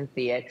 Hope you can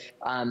see it.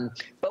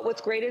 But what's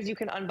great is you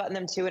can unbutton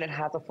them too, and it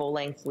has a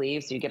full-length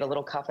sleeve, so you get a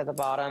little cuff at the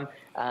bottom.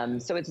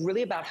 So it's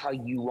really about how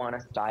you want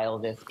to style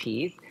this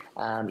piece.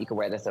 You can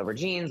wear this over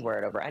jeans,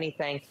 wear it over anything.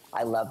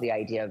 I love the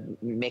idea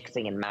of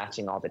mixing and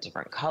matching all the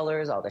different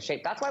colors, all the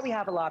shapes. That's why we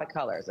have a lot of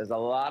colors. There's a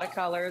lot of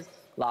colors,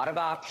 a lot of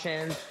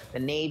options. The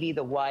navy,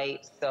 the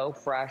white, so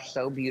fresh,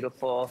 so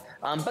beautiful,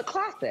 but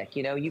classic.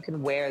 You know, you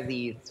can wear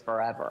these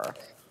forever.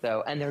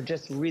 So, and they're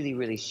just really,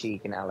 really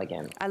chic and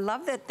elegant. I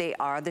love that they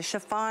are the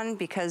chiffon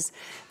because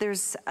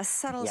there's a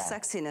subtle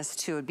sexiness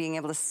to it, being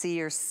able to see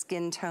your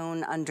skin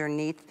tone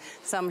underneath.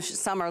 Some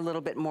are a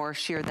little bit more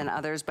sheer than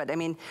others, but I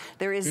mean,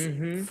 there is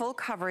full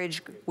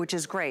coverage, which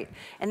is great.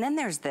 And then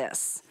there's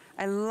this.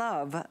 I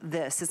love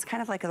this. It's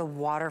kind of like a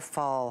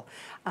waterfall,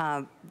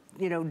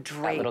 you know,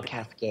 drape. That little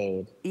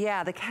cascade.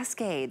 Yeah, the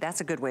cascade. That's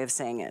a good way of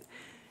saying it.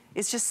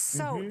 It's just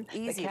so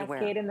easy to wear.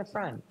 The cascade in the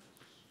front.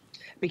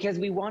 Because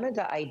we wanted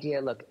the idea,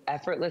 look,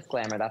 effortless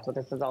glamour, that's what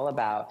this is all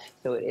about.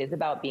 So it is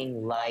about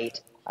being light.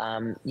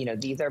 You know,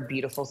 these are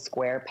beautiful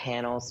square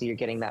panels, so you're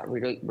getting that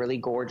really, really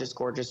gorgeous,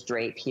 gorgeous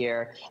drape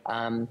here.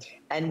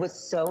 And what's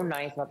so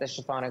nice about the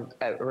chiffon,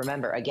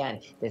 remember,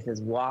 again, this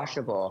is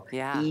washable,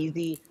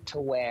 easy to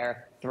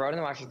wear. Throw it in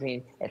the washing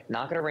machine. It's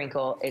not going to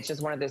wrinkle. It's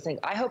just one of those things.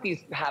 I hope you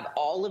have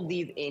all of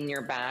these in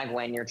your bag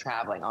when you're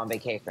traveling on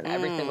vacation,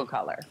 every single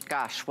color.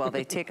 Gosh, well,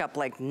 they take up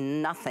like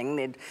nothing.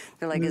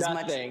 They're like as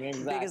much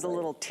big as a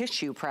little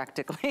tissue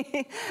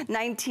practically.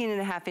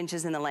 19.5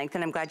 inches in the length,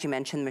 and I'm glad you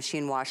mentioned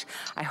machine wash.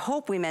 I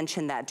hope we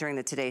mentioned that during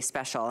the Today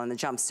Special and the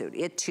jumpsuit.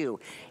 It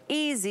too,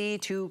 easy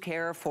to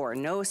care for.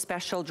 No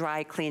special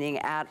dry cleaning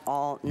at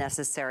all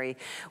necessary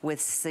with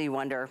C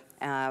Wonder.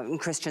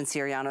 Christian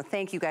Siriano.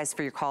 Thank you guys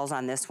for your calls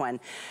on this one.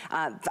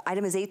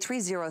 Item is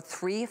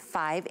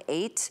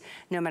 830358.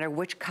 No matter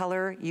which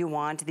color you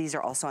want, these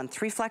are also on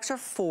 3 flex or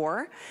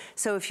 4.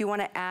 So if you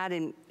want to add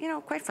in, you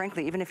know, quite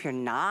frankly, even if you're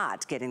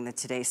not getting the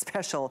Today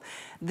Special,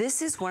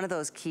 this is one of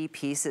those key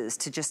pieces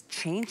to just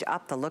change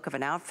up the look of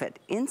an outfit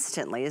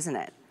instantly, isn't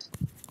it?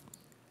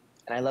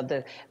 And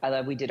I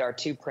love we did our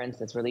 2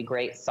 prints. It's really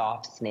great,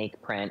 soft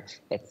snake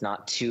print. It's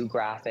not too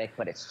graphic,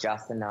 but it's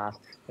just enough.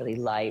 Really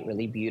light,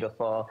 really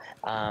beautiful.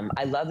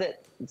 I love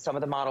that some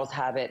of the models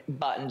have it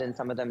buttoned and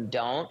some of them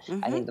don't.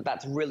 I think that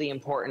that's really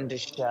important to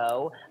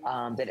show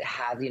that it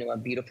has, you know, a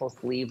beautiful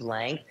sleeve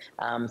length.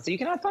 So you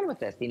can have fun with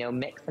this, you know,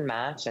 mix and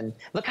match. And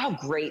look how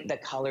great the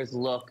colors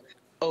look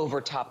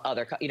over top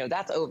other, you know,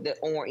 that's over the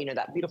orange, you know,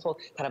 that beautiful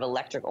kind of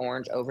electric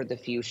orange over the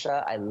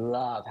fuchsia. I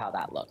love how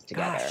that looks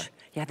together. Gosh,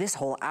 yeah, this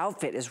whole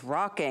outfit is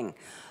rocking.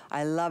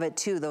 I love it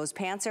too. Those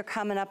pants are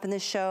coming up in the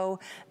show.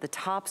 The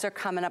tops are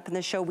coming up in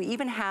the show. We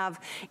even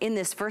have, in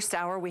this first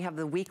hour, we have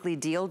the weekly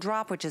deal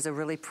drop, which is a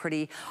really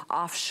pretty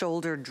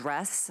off-shoulder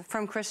dress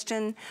from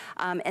Christian.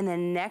 And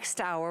then next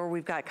hour,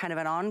 we've got kind of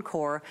an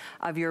encore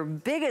of your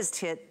biggest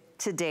hit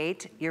to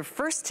date, your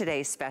first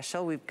Today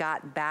special. We've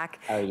got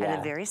back at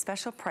a very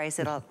special price.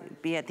 It'll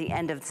be at the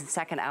end of the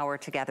second hour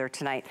together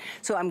tonight.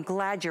 So I'm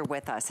glad you're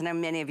with us. And I know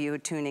many of you are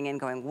tuning in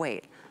going,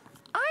 wait,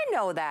 I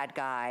know that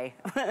guy.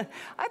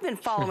 I've been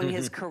following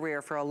his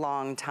career for a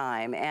long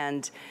time.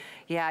 And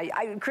yeah,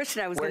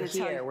 Christian, I was going to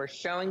tell you. We're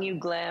showing you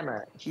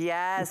glamour.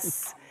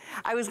 Yes.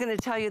 I was going to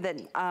tell you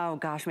that, oh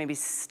gosh, maybe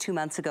 2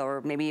 months ago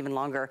or maybe even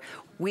longer,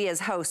 we as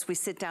hosts, we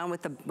sit down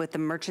with the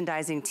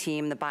merchandising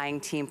team, the buying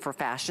team for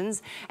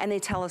fashions, and they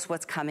tell us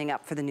what's coming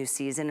up for the new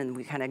season, and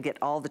we kind of get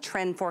all the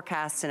trend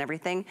forecasts and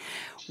everything.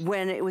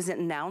 When it was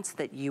announced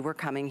that you were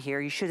coming here,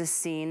 you should have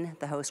seen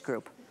the host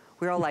group.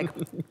 We were all like,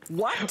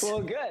 what?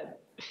 Well, good.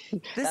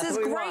 This is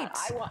great.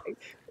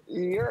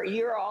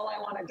 You're all I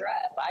want to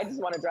dress. I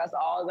just want to dress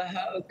all of the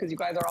hosts because you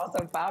guys are all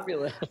so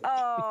fabulous.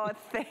 Oh,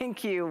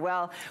 thank you.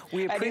 Well,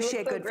 we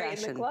appreciate good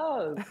fashion. And you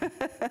look so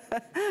great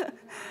in the clothes.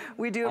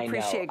 We do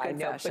appreciate good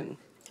fashion.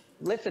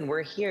 Listen,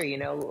 we're here, you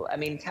know, I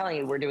mean, telling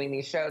you we're doing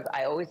these shows.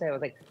 I always say, I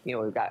was like, you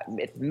know,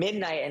 it's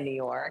midnight in New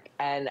York,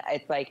 and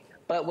it's like,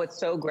 but what's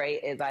so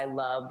great is I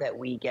love that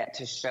we get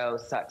to show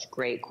such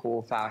great,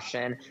 cool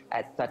fashion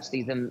at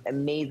these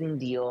amazing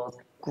deals.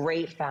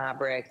 Great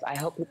fabrics. I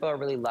hope people are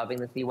really loving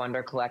the Sea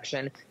Wonder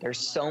collection. There's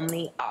so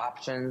many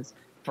options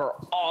for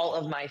all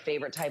of my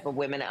favorite type of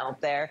women out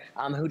there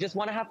who just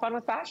want to have fun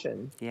with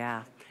fashion.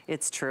 Yeah,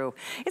 it's true.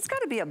 It's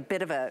got to be a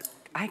bit of a,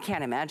 I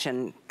can't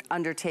imagine,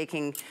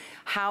 undertaking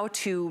how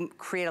to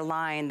create a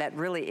line that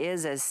really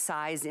is as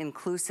size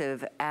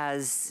inclusive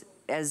as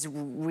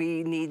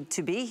we need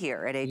to be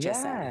here at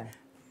HSN. Yeah.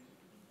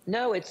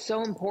 No, it's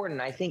so important.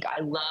 I think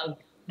I love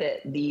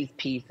that these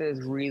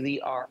pieces really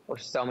are for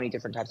so many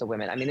different types of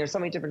women. I mean, there's so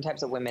many different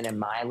types of women in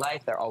my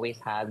life. There always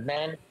has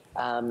been.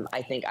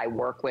 I think I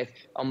work with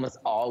almost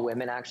all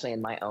women actually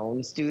in my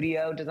own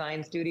studio,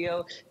 design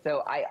studio.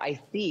 So I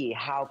see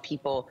how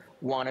people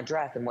want to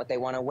dress and what they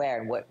want to wear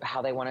and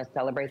how they want to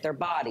celebrate their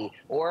body,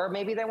 or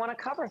maybe they want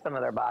to cover some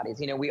of their bodies.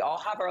 You know, we all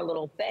have our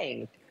little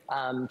things.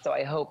 So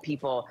I hope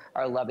people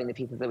are loving the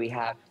pieces that we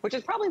have, which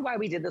is probably why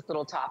we did this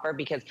little topper,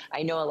 because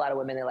I know a lot of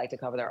women, they like to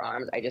cover their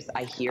arms.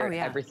 I hear it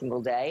every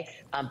single day.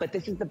 But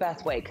this is the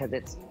best way because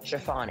it's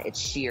chiffon, it's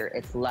sheer,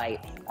 it's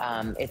light,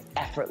 it's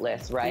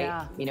effortless, right?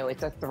 Yeah. You know,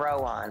 it's a throw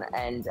on.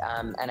 And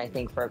I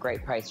think for a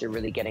great price, you're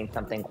really getting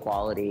something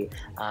quality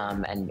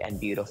and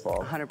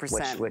beautiful.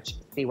 100%. Which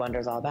Sea Wonder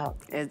is all about.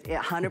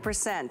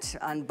 100%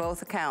 on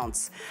both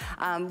accounts.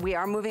 We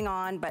are moving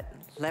on, but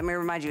let me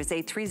remind you, it's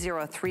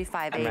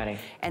 830358. I'm ready.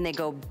 And they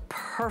go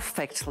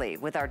perfectly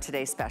with our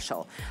Today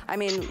special. I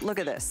mean, look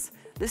at this.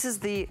 This is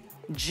the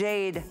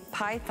Jade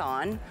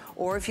Python,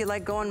 or if you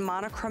like going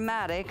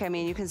monochromatic, I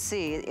mean, you can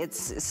see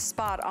it's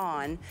spot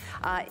on.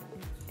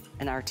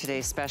 And our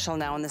Today special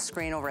now on the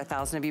screen, over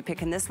 1,000 of you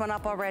picking this one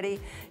up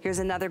already. Here's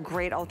another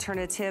great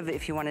alternative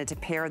if you wanted to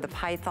pair the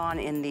Python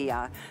in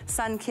the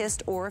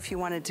sun-kissed, or if you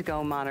wanted to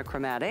go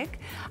monochromatic.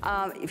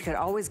 You could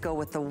always go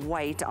with the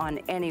white on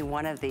any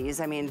one of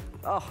these. I mean,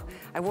 oh,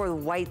 I wore the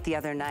white the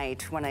other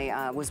night when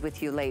I was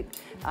with you late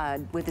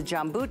with the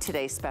Jambu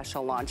Today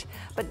special launch.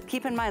 But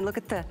keep in mind, look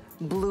at the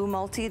blue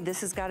multi.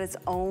 This has got its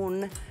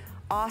own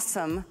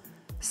awesome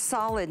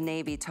solid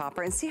navy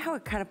topper, and see how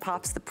it kind of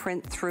pops the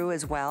print through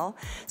as well.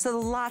 So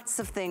lots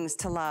of things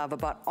to love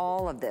about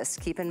all of this.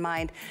 Keep in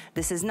mind,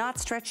 this is not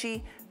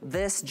stretchy,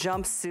 this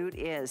jumpsuit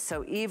is.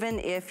 So even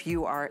if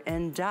you are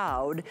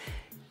endowed,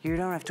 you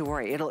don't have to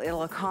worry.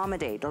 It'll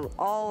accommodate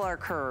all our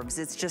curves.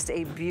 It's just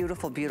a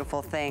beautiful,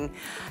 beautiful thing.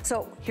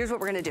 So here's what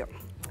we're gonna do.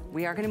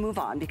 We are gonna move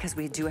on because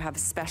we do have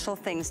special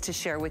things to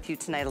share with you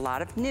tonight, a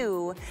lot of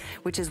new,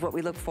 which is what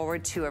we look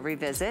forward to every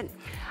visit.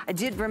 I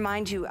did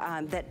remind you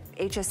that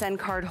HSN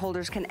card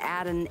holders can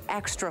add an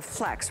extra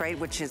flex, right?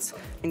 Which is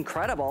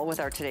incredible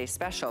with our Today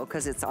special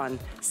because it's on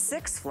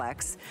 6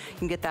 flex. You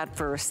can get that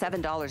for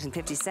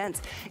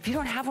 $7.50. If you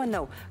don't have one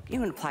though, you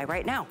can apply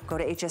right now. Go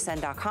to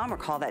hsn.com or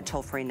call that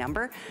toll-free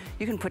number.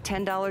 You can put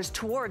 $10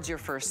 towards your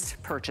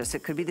first purchase.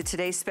 It could be the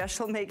Today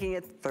special, making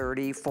it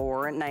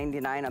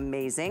 $34.99,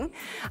 amazing.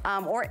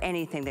 Or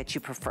anything that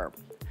you prefer.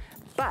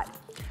 But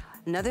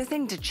another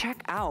thing to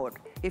check out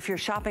if you're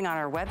shopping on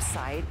our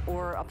website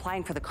or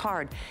applying for the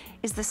card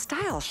is the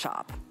Style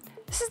Shop.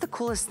 This is the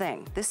coolest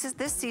thing. This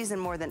season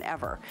more than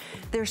ever.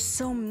 There's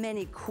so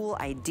many cool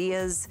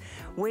ideas,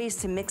 ways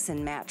to mix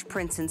and match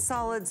prints and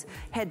solids,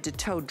 head to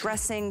toe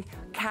dressing,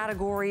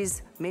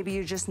 categories. Maybe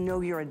you just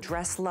know you're a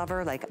dress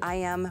lover like I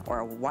am,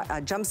 or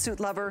a jumpsuit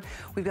lover.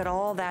 We've got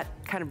all that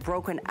kind of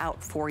broken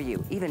out for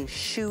you. Even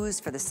shoes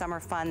for the summer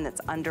fun that's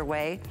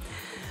underway.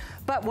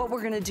 But what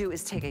we're gonna do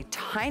is take a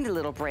tiny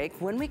little break.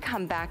 When we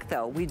come back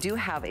though, we do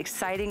have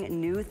exciting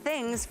new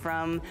things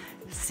from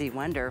See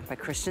Wonder by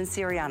Christian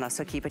Siriano,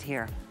 so keep it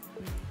here.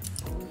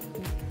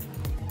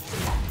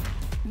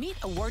 Meet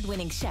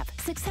award-winning chef,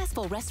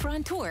 successful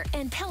restaurateur,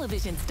 and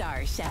television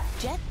star,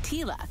 Chef Jet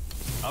Tila.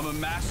 I'm a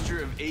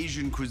master of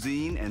Asian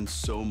cuisine and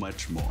so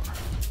much more.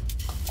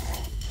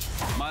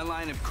 My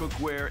line of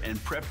cookware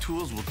and prep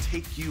tools will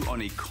take you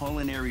on a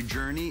culinary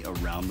journey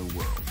around the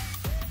world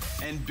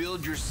and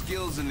build your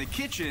skills in the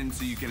kitchen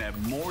so you can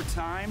have more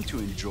time to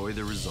enjoy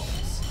the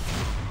results.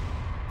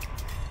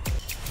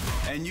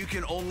 And you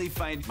can only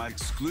find my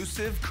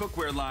exclusive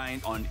cookware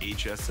line on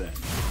HSN.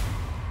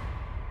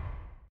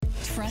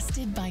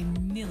 Trusted by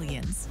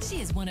millions,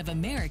 she is one of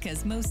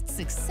America's most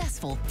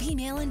successful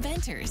female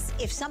inventors.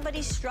 If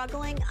somebody's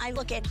struggling, I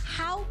look at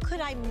how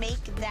could I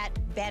make that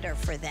better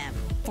for them.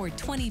 For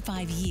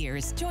 25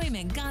 years, Joy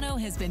Mangano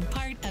has been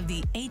part of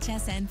the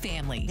HSN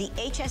family. The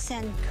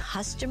HSN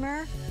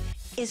customer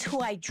is who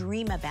I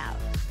dream about.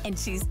 And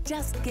she's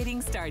just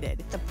getting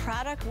started. The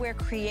product we're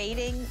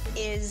creating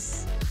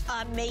is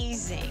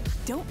amazing.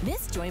 Don't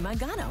miss Joy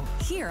Mangano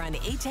here on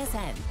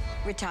HSN.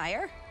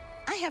 Retire?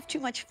 I have too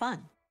much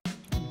fun.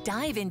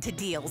 Dive into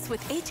deals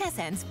with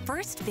HSN's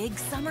first big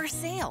summer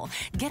sale.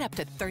 Get up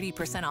to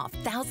 30% off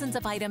thousands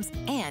of items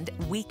and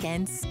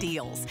weekend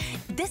steals.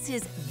 This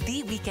is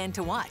the weekend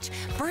to watch,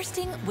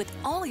 bursting with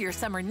all your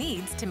summer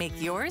needs to make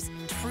yours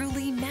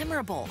truly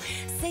memorable.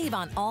 Save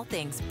on all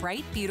things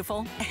bright,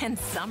 beautiful, and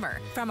summer.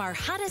 From our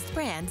hottest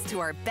brands to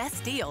our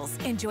best deals,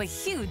 enjoy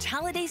huge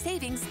holiday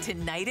savings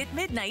tonight at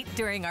midnight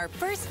during our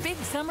first big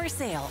summer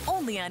sale,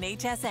 only on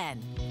HSN.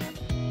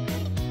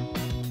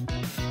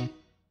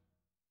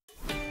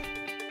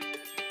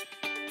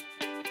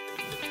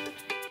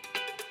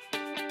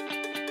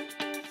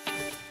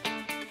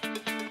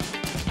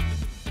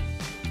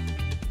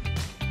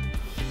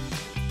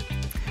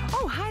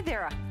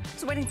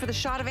 Waiting for the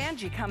shot of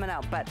Angie coming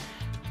out, but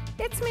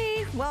it's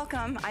me.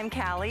 Welcome. I'm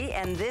Callie,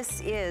 and this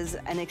is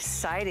an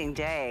exciting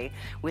day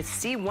with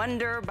See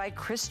Wonder by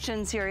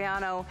Christian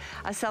Siriano,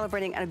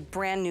 celebrating a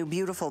brand new,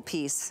 beautiful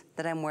piece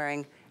that I'm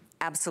wearing,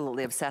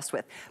 absolutely obsessed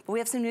with. But we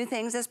have some new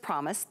things as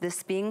promised,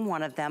 this being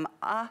one of them.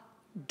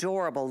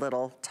 Adorable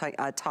little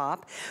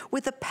top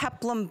with a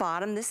peplum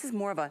bottom. This is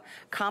more of a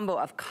combo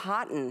of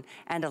cotton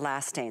and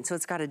elastane, so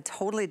it's got a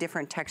totally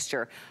different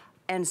texture.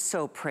 And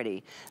so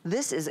pretty.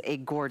 This is a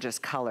gorgeous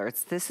color.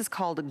 This is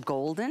called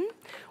Golden.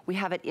 We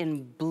have it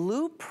in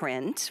blue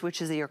print,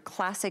 which is your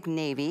classic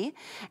navy,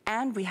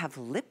 and we have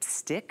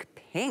lipstick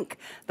pink,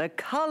 the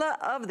color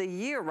of the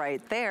year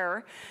right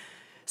there.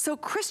 So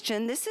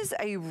Christian, this is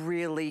a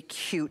really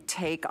cute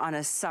take on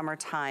a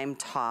summertime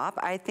top.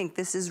 I think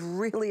this is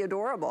really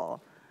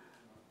adorable.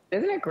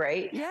 Isn't it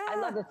great? Yeah. I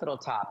love this little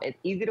top. It's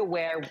easy to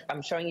wear.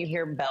 I'm showing you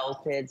here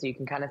belted, so you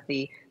can kind of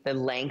see the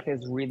length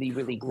is really,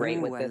 really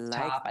great with this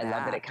top. I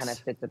love that it kind of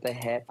fits at the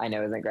hip. I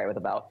know, isn't it great with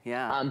a belt?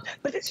 Yeah.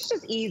 But this is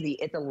just easy.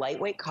 It's a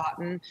lightweight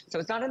cotton, so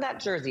it's not in that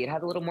jersey. It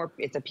has a little more,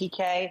 it's a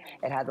PK.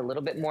 It has a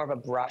little bit more of a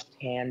brushed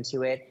hand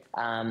to it.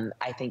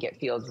 I think it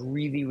feels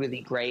really,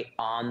 really great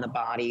on the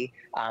body,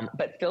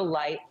 but feel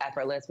light,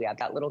 effortless. We have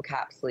that little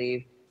cap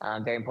sleeve.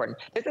 Very important.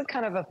 This is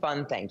kind of a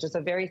fun thing, just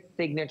a very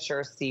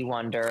signature See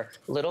Wonder,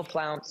 little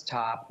flounce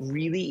top,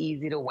 really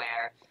easy to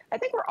wear. I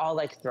think we're all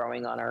like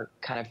throwing on our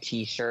kind of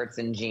t-shirts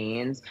and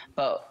jeans,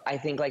 but I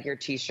think like your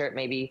t-shirt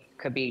maybe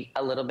could be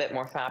a little bit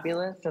more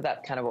fabulous. So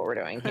that's kind of what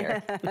we're doing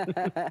here.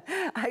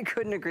 I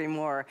couldn't agree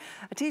more.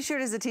 A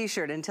t-shirt is a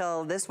t-shirt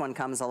until this one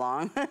comes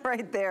along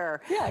right there.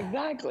 Yeah,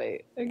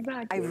 exactly.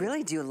 Exactly. I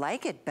really do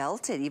like it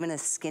belted, even a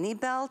skinny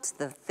belt,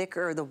 the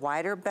thicker, the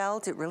wider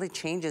belt, it really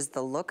changes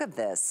the look of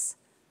this.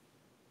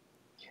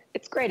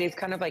 It's great. It's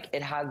kind of like,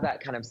 it has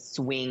that kind of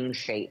swing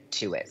shape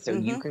to it. So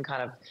you can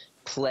kind of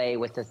play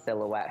with the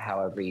silhouette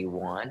however you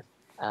want.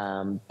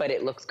 But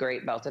it looks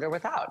great belted or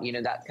without. You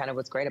know, that's kind of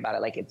what's great about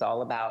it. Like, it's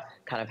all about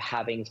kind of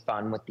having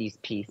fun with these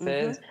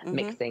pieces,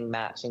 mixing,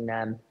 matching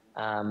them,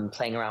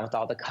 playing around with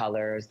all the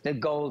colors. The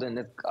golden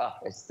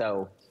is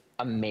so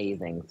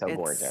amazing, so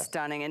gorgeous. It's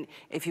stunning. And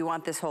if you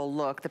want this whole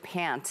look, the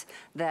pant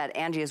that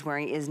Angie is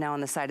wearing is now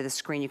on the side of the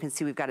screen. You can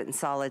see we've got it in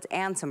solids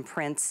and some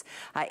prints.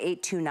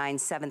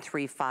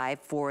 829735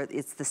 for,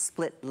 it's the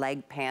split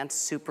leg pant,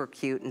 super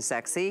cute and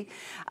sexy.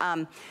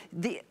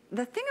 The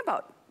thing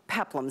about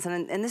peplums,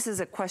 and this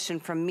is a question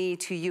from me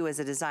to you as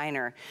a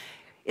designer,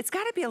 it's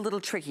got to be a little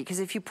tricky, because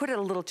if you put it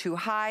a little too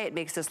high, it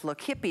makes us look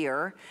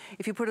hippier.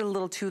 If you put it a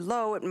little too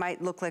low, it might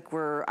look like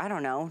we're, I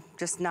don't know,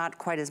 just not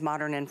quite as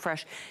modern and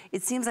fresh.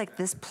 It seems like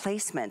this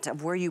placement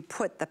of where you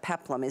put the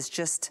peplum is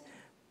just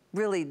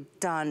really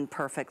done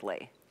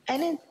perfectly.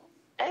 And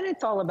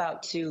it's all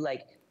about too,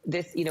 like,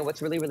 this, you know,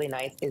 what's really, really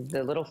nice is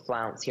the little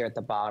flounce here at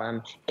the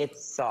bottom.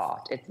 It's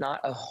soft. It's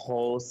not a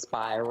whole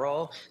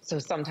spiral. So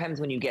sometimes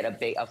when you get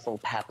a full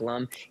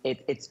peplum,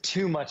 it's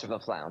too much of a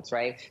flounce,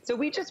 right? So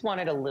we just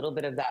wanted a little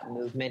bit of that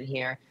movement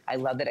here. I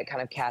love that it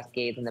kind of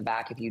cascades in the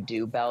back if you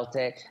do belt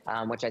it,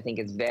 which I think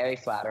is very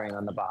flattering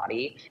on the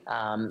body.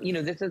 You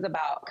know, this is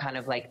about kind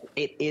of like,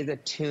 it is a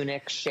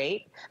tunic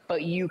shape,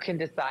 but you can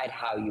decide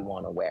how you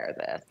want to wear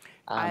this.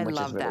 Which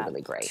love is really, that.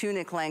 really great.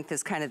 Tunic length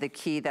is kind of the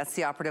key. That's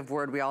the operative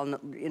word. We all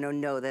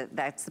know that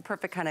that's the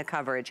perfect kind of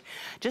coverage.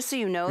 Just so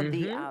you know,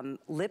 the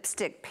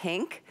lipstick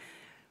pink,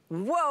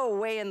 whoa,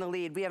 way in the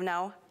lead. We have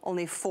now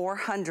only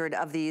 400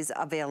 of these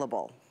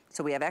available.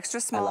 So we have extra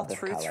small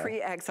through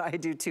 3X. I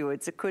do too.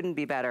 It couldn't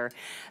be better.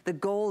 The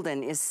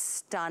golden is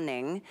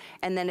stunning.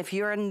 And then if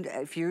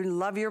you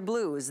love your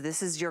blues,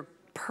 this is your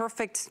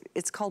perfect,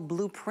 it's called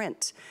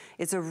Blueprint.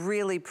 It's a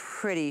really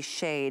pretty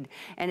shade,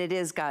 and it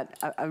is got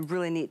a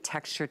really neat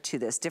texture to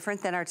this.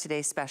 Different than our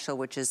today's special,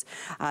 which is,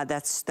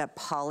 that's that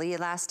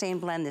polyelastane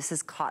blend. This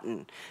is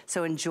cotton.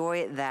 So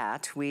enjoy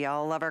that. We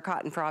all love our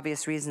cotton for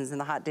obvious reasons in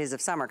the hot days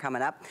of summer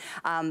coming up.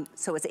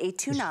 So it's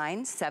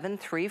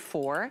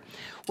 829-734.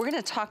 We're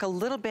gonna talk a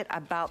little bit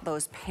about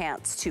those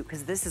pants too,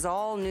 because this is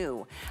all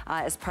new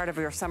as part of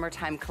your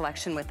summertime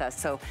collection with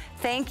us. So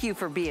thank you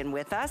for being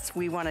with us.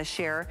 We wanna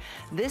share,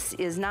 this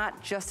is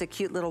not just a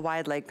cute little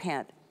wide leg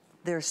pant.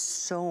 There's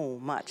so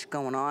much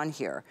going on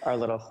here. Our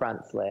little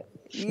front slit.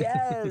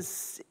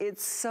 Yes,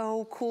 it's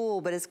so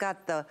cool, but it's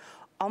got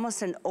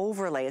almost an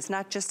overlay. It's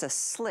not just a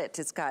slit.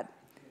 It's got,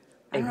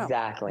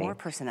 exactly, more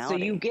personality. So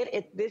you get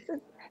it. This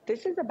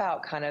is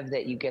about kind of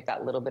that you get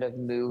that little bit of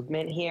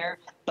movement here,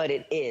 but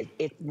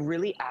it's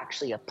really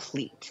actually a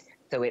pleat.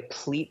 So it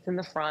pleats in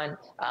the front,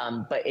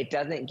 but it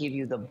doesn't give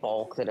you the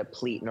bulk that a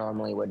pleat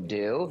normally would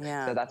do.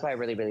 Yeah. So that's why I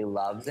really, really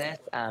love this.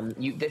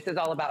 This is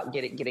all about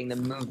getting the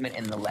movement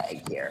in the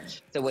leg here.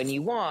 So when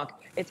you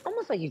walk, it's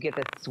almost like you get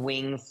this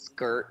swing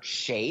skirt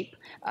shape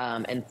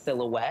and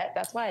silhouette.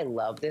 That's why I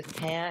love this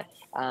pant.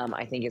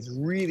 I think it's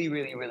really,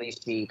 really, really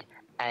chic.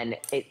 And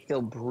it's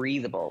still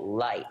breathable,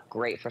 light,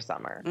 great for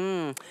summer.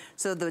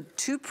 So the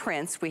two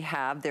prints we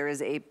have, there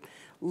is a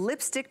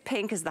lipstick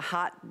pink is the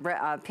hot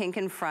pink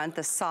in front,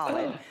 the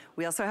solid.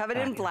 We also have it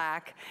in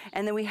black.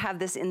 And then we have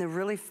this in the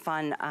really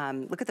fun,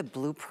 look at the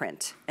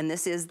blueprint. And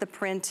this is the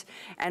print.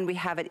 And we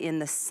have it in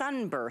the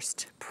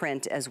sunburst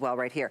print as well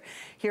right here.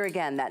 Here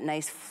again, that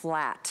nice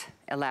flat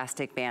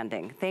elastic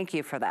banding. Thank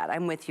you for that.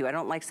 I'm with you. I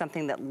don't like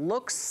something that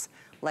looks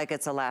like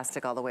it's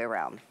elastic all the way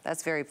around.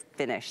 That's very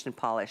finished and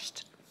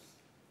polished.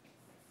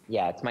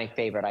 Yeah, it's my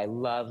favorite. I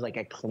love like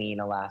a clean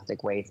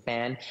elastic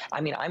waistband.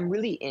 I mean, I'm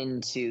really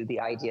into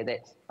the idea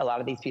that a lot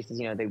of these pieces,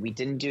 you know, that we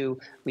didn't do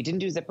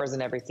zippers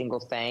in every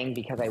single thing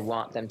because I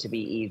want them to be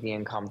easy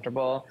and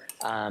comfortable.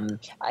 I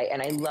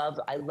love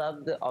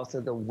also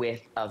the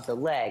width of the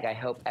leg. I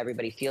hope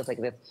everybody feels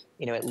like this,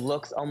 you know, it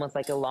looks almost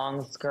like a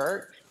long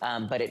skirt,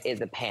 but it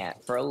is a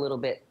pant for a little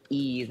bit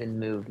ease and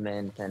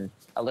movement and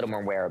a little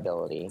more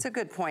wearability. It's a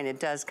good point. It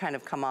does kind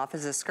of come off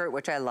as a skirt,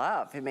 which I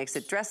love. It makes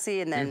it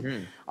dressy and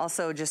then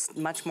also just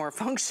much more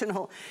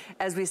functional.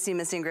 As we see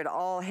Miss Ingrid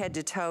all head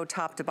to toe,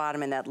 top to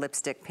bottom in that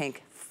lipstick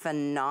pink.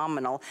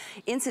 Phenomenal.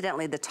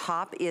 Incidentally, the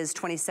top is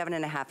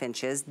 27.5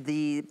 inches.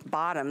 The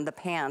bottom, the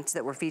pant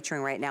that we're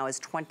featuring right now is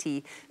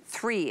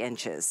 23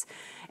 inches.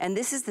 And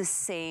this is the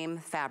same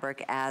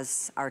fabric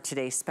as our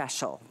today's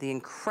special, the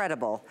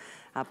incredible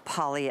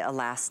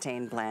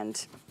polyelastane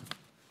blend.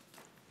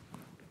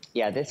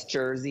 Yeah, this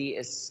jersey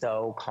is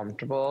so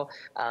comfortable,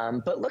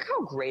 but look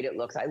how great it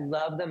looks. I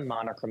love the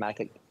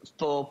monochromatic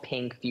full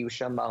pink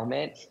fuchsia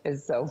moment.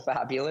 It's so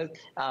fabulous,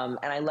 and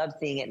I love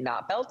seeing it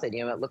not belted.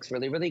 You know, it looks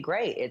really, really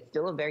great. It's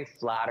still a very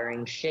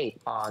flattering shape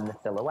on the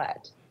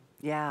silhouette.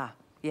 Yeah,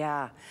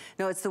 yeah.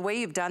 No, it's the way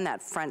you've done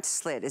that front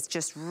slit. It's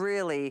just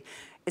really,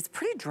 it's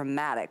pretty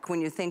dramatic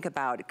when you think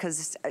about it,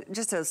 because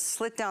just a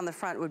slit down the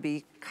front would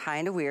be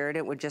kind of weird.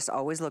 It would just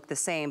always look the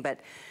same,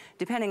 but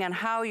depending on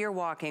how you're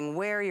walking,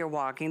 where you're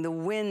walking, the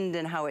wind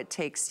and how it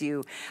takes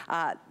you.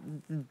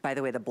 By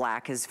the way, the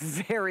black is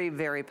very,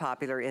 very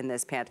popular in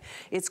this pant.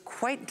 It's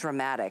quite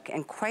dramatic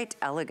and quite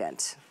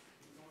elegant.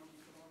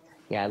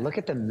 Yeah, look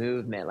at the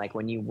movement. Like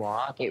when you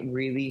walk, it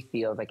really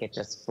feels like it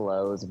just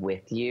flows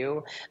with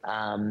you.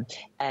 And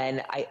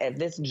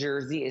this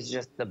jersey is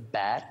just the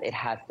best. It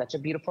has such a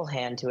beautiful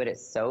hand to it.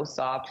 It's so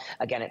soft.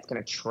 Again, it's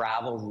going to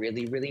travel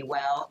really, really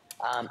well.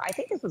 I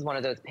think this is one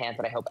of those pants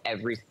that I hope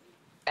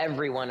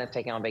everyone is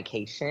taking on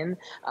vacation,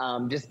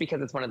 just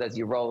because it's one of those,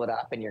 you roll it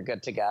up and you're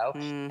good to go.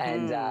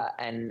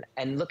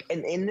 And look,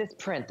 in this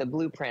print, the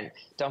blueprint,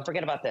 don't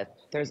forget about this.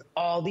 There's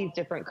all these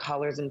different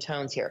colors and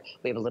tones here.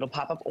 We have a little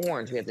pop of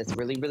orange. We have this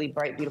really, really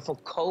bright, beautiful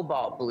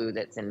cobalt blue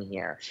that's in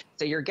here.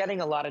 So you're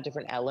getting a lot of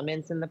different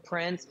elements in the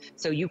print,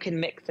 so you can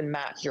mix and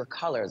match your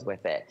colors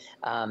with it.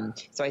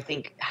 So I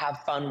think have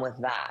fun with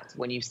that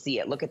when you see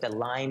it. Look at the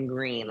lime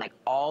green, like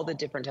all the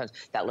different tones.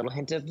 That little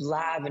hint of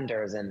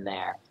lavender's in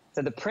there.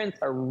 So the prints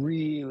are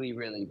really,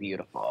 really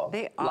beautiful.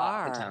 They Lots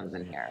are. of tones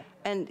in here.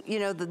 And you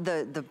know,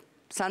 the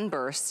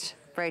sunburst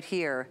right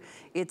here.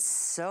 It's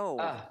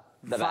so,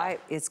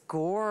 it's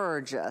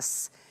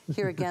gorgeous.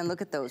 Here again,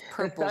 look at those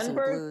purples and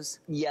blues.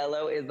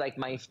 Yellow is like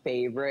my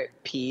favorite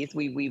piece.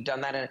 We've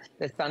done that in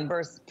the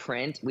sunburst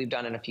print. We've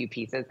done in a few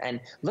pieces, and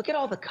look at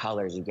all the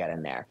colors you get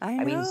in there.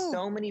 I mean,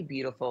 so many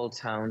beautiful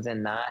tones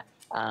in that.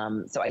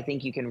 So I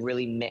think you can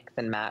really mix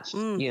and match,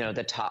 you know,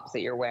 the tops that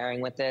you're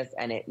wearing with this,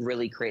 and it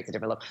really creates a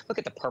different look. Look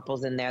at the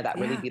purples in there, that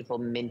really beautiful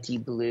minty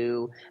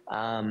blue.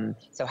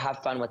 So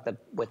have fun with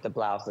the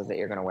blouses that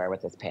you're going to wear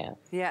with this pant.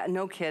 Yeah,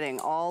 no kidding.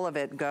 All of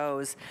it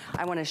goes.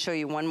 I want to show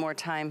you one more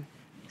time.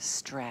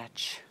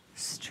 Stretch,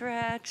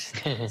 stretch,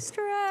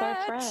 stretch. Our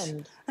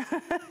friend.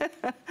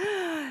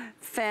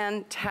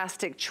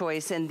 Fantastic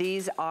choice, and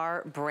these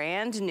are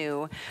brand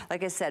new.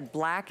 Like I said,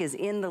 black is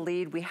in the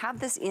lead. We have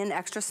this in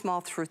extra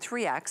small through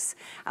 3X.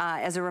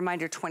 As a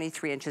reminder,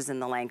 23 inches in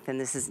the length, and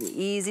this is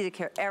easy to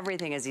care.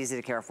 Everything is easy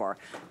to care for.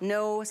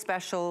 No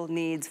special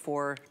needs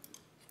for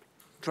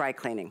dry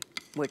cleaning,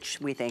 which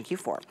we thank you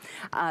for.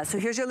 So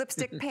here's your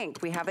lipstick pink.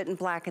 We have it in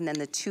black, and then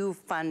the two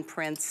fun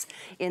prints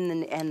in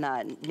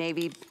the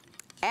navy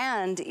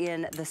and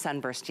in the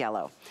sunburst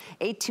yellow.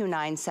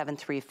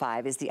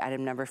 829735 is the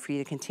item number for you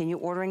to continue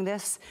ordering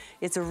this.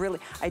 It's a really,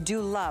 I do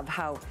love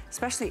how,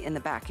 especially in the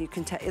back, you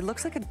can tell, it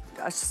looks like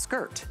a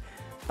skirt,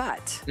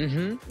 but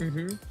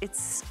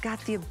it's got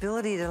the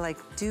ability to like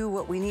do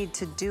what we need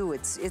to do.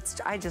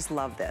 I just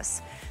love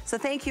this. So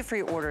thank you for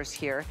your orders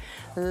here.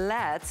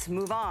 Let's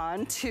move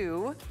on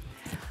to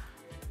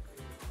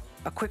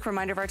a quick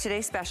reminder of our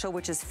today's special,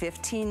 which is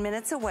 15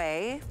 minutes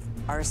away.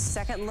 Our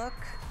second look,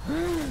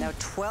 now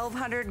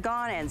 1,200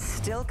 gone and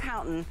still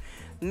counting.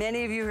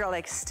 Many of you are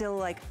like, still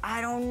like,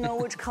 I don't know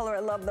which color I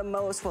love the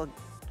most. Well,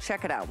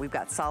 check it out. We've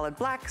got solid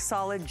black,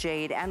 solid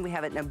jade, and we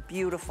have it in a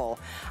beautiful,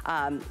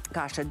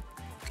 gosh, a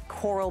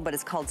coral, but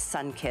it's called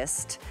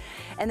Sun-Kissed.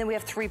 And then we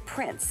have 3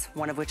 prints,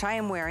 one of which I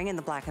am wearing in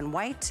the black and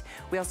white.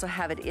 We also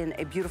have it in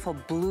a beautiful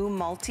blue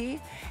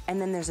multi. And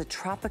then there's a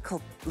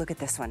tropical, look at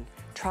this one,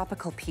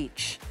 tropical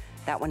peach.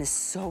 That one is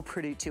so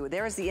pretty too.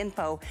 There's the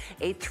info,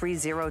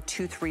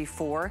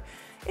 830234.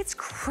 It's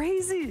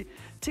crazy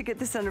to get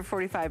this under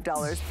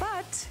 $45,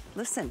 but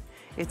listen,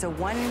 it's a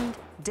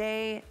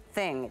one-day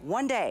thing,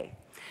 one day.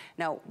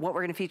 Now, what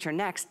we're gonna feature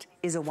next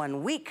is a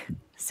 1 week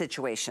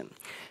situation.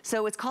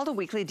 So it's called a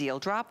weekly deal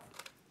drop.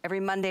 Every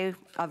Monday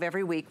of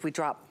every week, we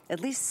drop at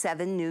least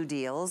 7 new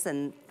deals,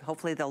 and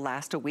hopefully they'll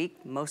last a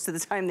week. Most of the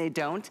time they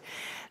don't.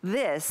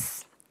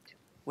 This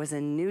was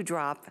a new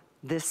drop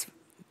this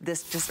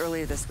just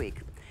earlier this week.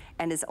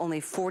 And it's only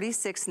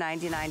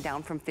 $46.99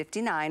 down from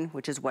 $59,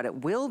 which is what it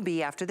will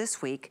be after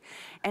this week.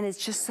 And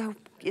it's just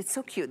it's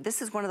so cute.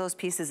 This is one of those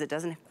pieces that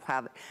doesn't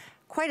have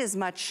quite as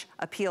much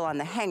appeal on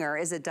the hanger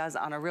as it does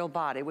on a real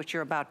body, which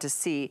you're about to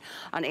see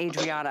on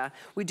Adriana.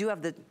 We do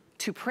have the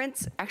 2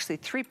 prints, actually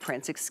 3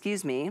 prints,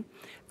 excuse me.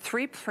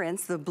 3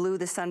 prints, the blue,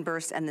 the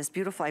sunburst, and this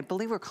beautiful, I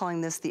believe we're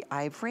calling this the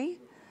ivory.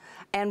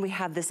 And we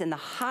have this in the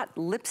hot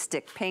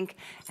lipstick pink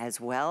as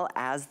well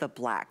as the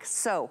black.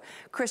 So,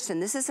 Christian,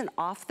 this is an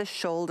off the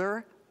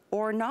shoulder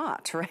or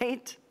not,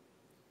 right?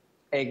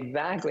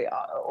 Exactly,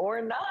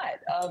 or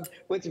not.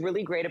 What's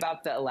really great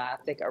about the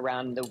elastic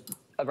around the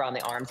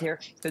arms here,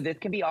 so this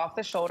can be off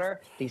the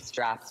shoulder, these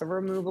straps are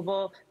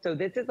removable, so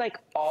this is like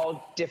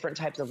all different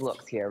types of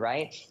looks here,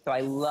 right? So I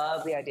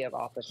love the idea of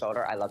off the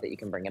shoulder. I love that you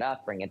can bring it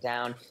up, bring it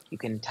down, you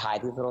can tie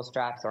these little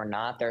straps or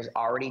not. There's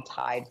already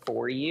tied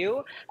for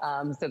you,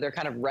 so they're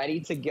kind of ready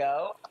to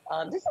go.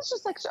 This is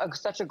just like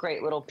such a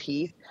great little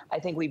piece. I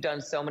think we've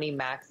done so many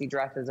maxi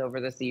dresses over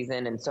the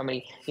season and so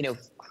many, you know,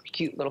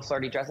 cute little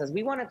flirty dresses.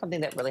 We wanted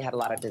something that really had a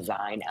lot of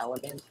design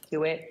elements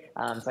to it.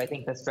 So I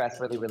think this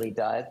dress really, really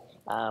does.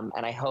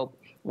 And I hope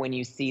when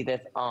you see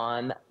this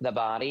on the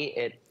body,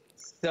 it's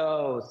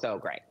so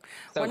great.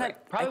 So great.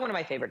 Probably one of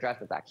my favorite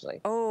dresses, actually.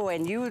 Oh,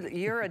 and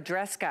you're a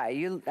dress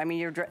guy. I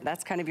mean,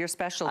 that's kind of your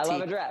specialty. I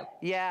love a dress.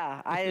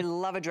 Yeah, I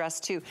love a dress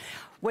too.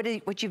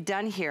 What you've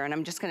done here, and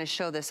I'm just going to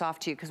show this off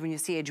to you because when you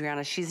see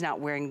Adriana, she's not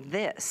wearing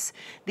this.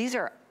 These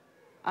are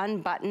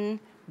unbutton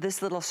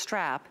this little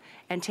strap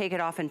and take it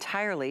off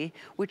entirely,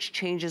 which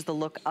changes the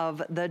look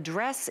of the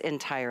dress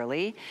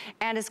entirely.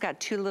 And it's got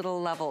 2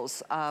 little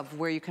levels of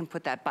where you can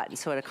put that button,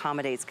 so it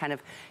accommodates kind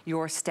of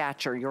your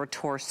stature, your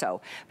torso.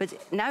 But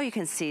now you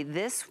can see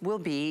this will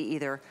be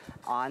either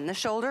on the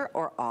shoulder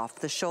or off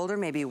the shoulder,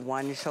 maybe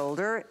one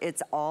shoulder.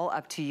 It's all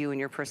up to you and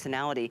your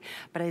personality.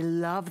 But I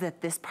love that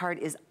this part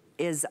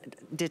is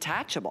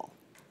detachable.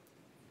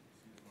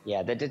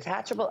 Yeah, the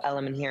detachable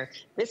element here,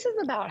 this is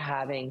about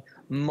having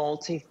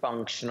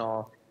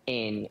multifunctional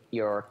in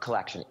your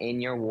collection,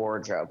 in your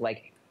wardrobe.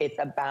 Like, it's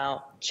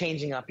about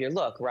changing up your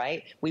look,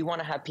 right? We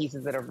want to have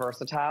pieces that are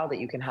versatile, that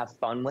you can have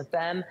fun with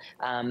them.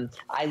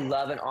 I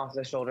love an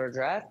off-the-shoulder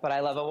dress, but I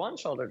love a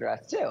one-shoulder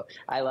dress too.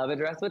 I love a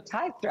dress with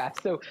tie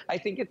straps. So I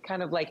think it's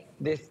kind of like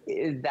this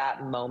is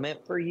that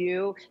moment for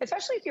you,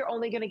 especially if you're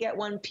only going to get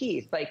one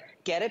piece. Like,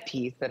 get a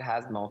piece that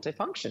has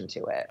multifunction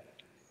to it.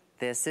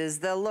 This is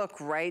the look,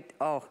 right?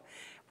 Oh,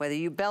 whether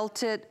you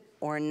belt it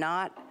or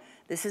not.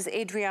 This is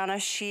Adriana.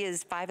 She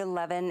is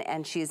 5'11",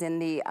 and she's in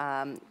the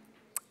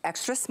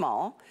extra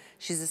small.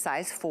 She's a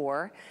size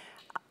 4.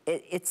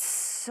 It's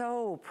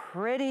so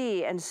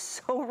pretty and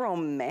so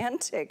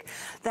romantic.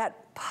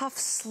 That puff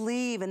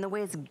sleeve and the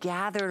way it's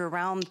gathered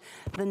around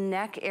the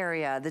neck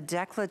area, the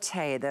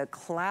décolleté, the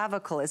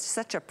clavicle. It's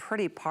such a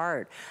pretty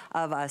part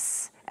of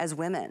us as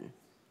women.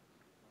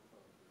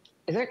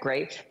 Isn't it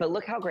great? But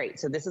look how great.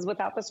 So this is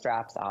without the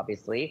straps,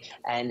 obviously.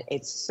 And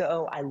it's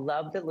so, I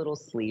love the little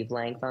sleeve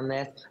length on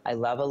this. I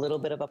love a little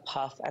bit of a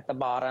puff at the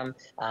bottom.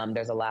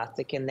 There's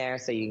elastic in there,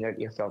 so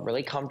you feel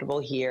really comfortable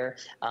here.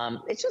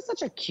 It's just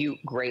such a cute,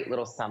 great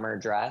little summer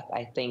dress.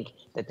 I think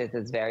that this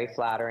is very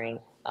flattering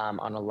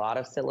on a lot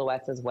of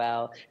silhouettes as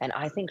well. And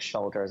I think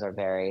shoulders are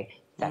very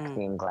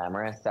sexy and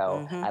glamorous.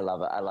 So I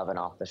love an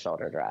off the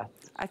shoulder dress.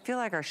 I feel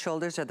like our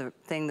shoulders are the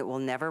thing that will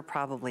never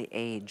probably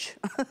age.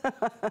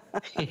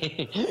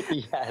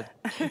 Yes.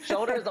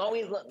 Shoulders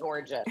always look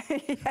gorgeous.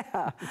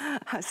 Yeah.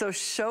 So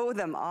show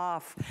them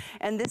off.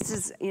 And this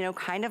is, you know,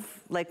 kind of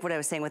like what I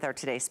was saying with our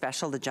Today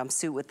Special, the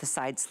jumpsuit with the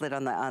side slit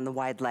on the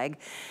wide leg.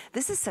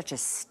 This is such a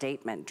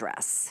statement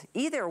dress.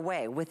 Either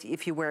way,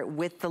 if you wear it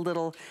with the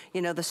little,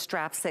 you know, the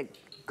straps that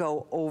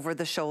go over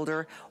the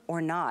shoulder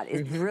or not.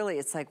 It really,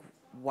 it's like,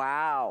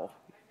 wow,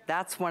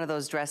 that's one of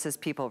those dresses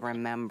people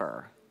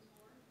remember.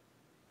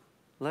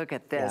 Look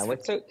at this.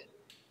 Yeah,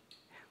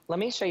 let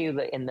me show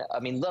you I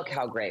mean, look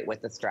how great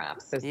with the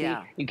straps. So see,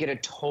 you get a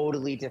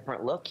totally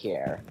different look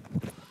here.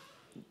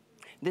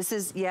 This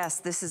is, yes,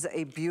 this is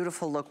a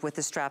beautiful look with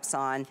the straps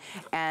on.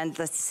 And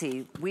let's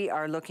see, we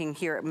are looking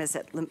here at Miss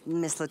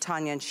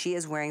LaTanya, and she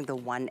is wearing the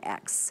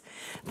 1X.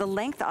 The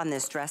length on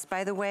this dress,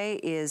 by the way,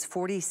 is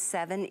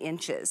 47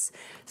 inches.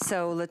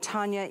 So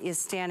LaTanya is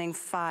standing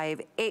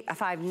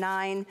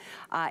 5'9",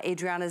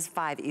 Adriana's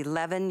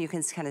 5'11". You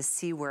can kind of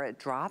see where it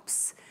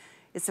drops.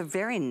 It's a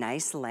very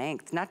nice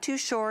length. Not too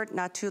short,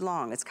 not too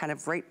long. It's kind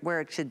of right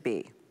where it should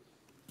be.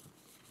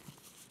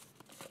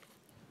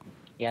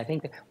 Yeah, I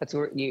think that's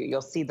where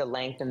you'll see the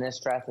length in this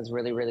dress is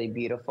really, really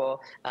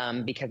beautiful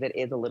because it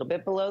is a little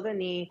bit below the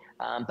knee,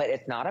 but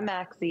it's not a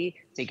maxi,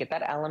 so you get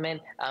that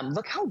element.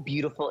 Look how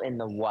beautiful in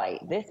the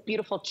white. This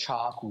beautiful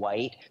chalk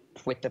white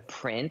with the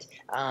print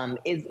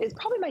is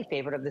probably my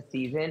favorite of the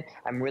season.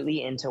 I'm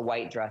really into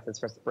white dresses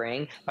for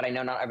spring, but I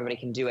know not everybody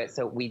can do it,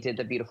 so we did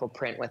the beautiful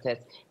print with this,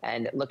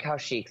 and look how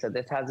chic. So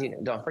this has,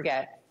 don't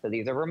forget, so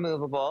these are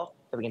removable.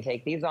 So we can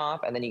take these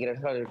off, and then you get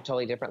a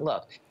totally different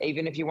look.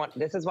 Even if you want,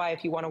 this is why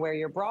if you want to wear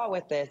your bra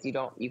with this,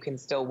 you can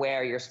still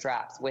wear your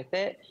straps with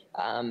it.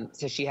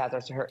 So she has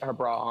her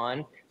bra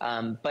on,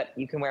 but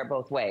you can wear it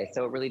both ways.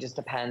 So it really just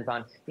depends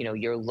on,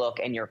 your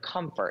look and your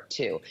comfort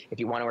too. If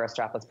you want to wear a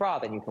strapless bra,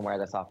 then you can wear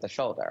this off the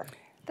shoulder.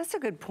 That's a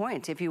good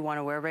point. If you want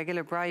to wear a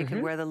regular bra, you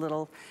can wear the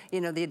little,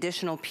 the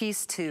additional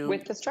piece to...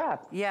 With the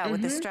straps. Yeah,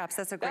 with the straps.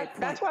 That's a great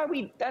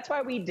point. That's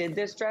why we did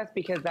this dress,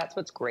 because that's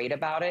what's great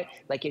about it.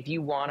 Like if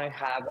you want to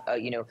have,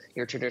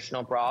 your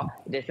traditional bra,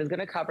 this is going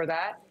to cover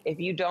that. If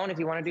you don't, if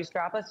you want to do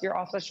strapless, you're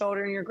off the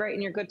shoulder and you're great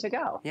and you're good to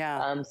go.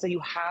 Yeah. So you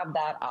have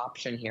that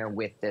option here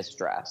with this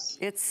dress.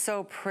 It's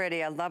so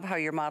pretty. I love how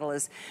your model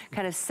is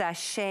kind of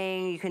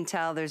sashaying. You can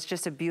tell there's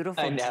just a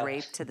beautiful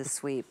drape to the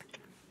sweep.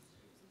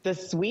 The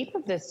sweep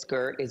of this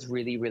skirt is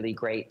really, really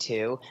great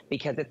too,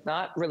 because it's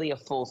not really a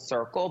full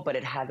circle, but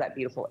it has that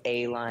beautiful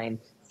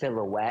A-line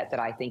silhouette that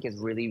I think is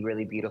really,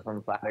 really beautiful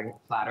and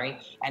flattering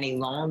and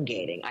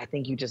elongating. I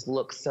think you just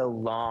look so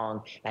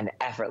long and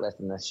effortless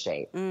in this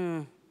shape.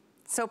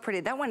 So pretty.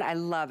 That one I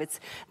love. It's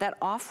that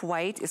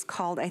off-white is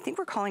called, I think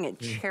we're calling it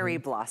cherry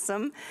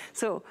blossom.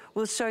 So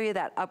we'll show you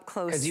that up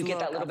close look. Because you get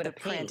that little bit of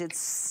print. pink. It's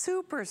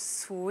super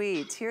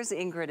sweet. Here's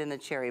Ingrid in the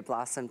cherry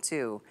blossom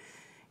too.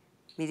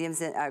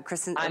 Mediums in,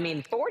 Kristen. I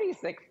mean,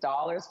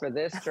 $46 for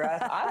this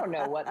dress. I don't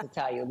know what to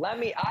tell you.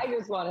 I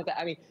just wanted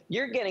to,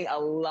 you're getting a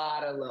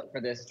lot of look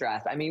for this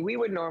dress. We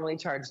would normally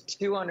charge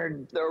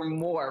 $200 or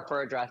more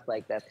for a dress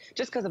like this,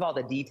 just because of all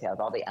the details,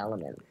 all the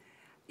elements.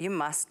 You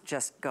must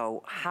just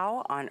go,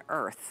 how on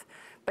earth?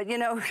 But I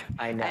know.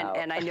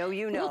 And I know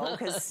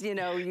because this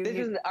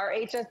is our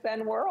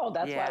HSN world.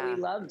 That's why we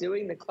love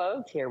doing the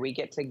clothes here. We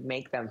get to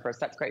make them for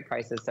such great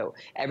prices, so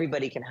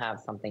everybody can have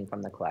something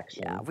from the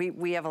collection. Yeah,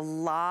 we have a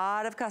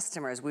lot of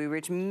customers. We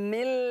reach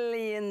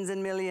millions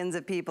and millions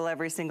of people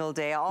every single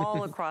day,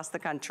 all across the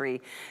country.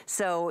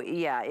 So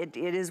yeah, it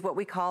is what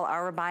we call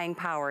our buying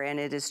power, and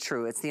it is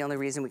true. It's the only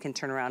reason we can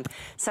turn around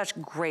such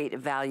great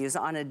values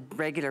on a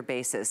regular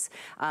basis.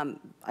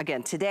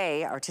 Again,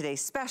 our today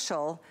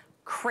special,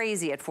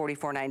 crazy at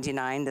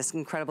 $44.99, this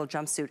incredible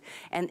jumpsuit.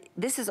 And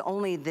this is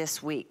only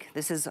this week.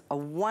 This is a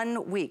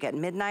 1 week at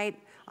midnight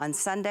on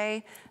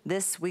Sunday.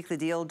 This weekly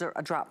deal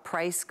drop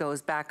price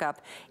goes back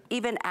up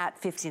even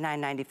at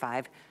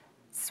 $59.95.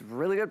 It's a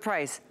really good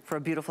price for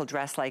a beautiful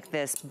dress like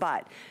this,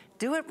 but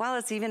do it while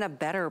it's even a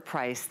better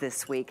price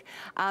this week.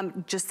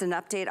 Just an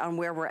update on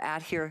where we're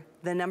at here.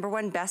 The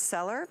 #1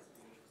 bestseller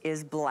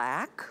is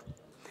black.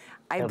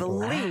 I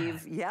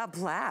believe,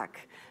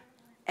 black.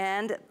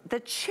 And the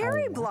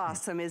cherry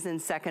blossom is in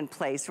second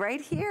place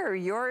right here.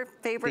 Your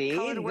favorite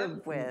color to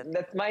work with.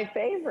 That's my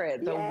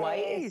favorite. The Yay.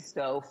 white is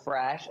so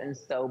fresh and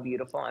so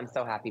beautiful. I'm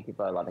so happy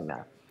people are loving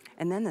that.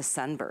 And then the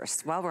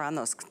sunburst. While we're on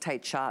those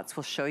tight shots,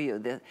 we'll show you.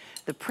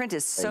 The print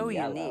is so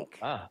unique.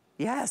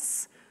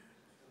 Yes.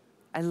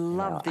 I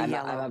love the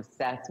yellow. I'm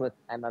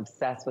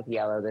obsessed with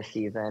yellow this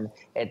season.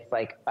 It's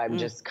like I'm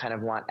just kind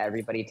of want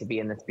everybody to be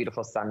in this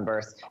beautiful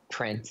sunburst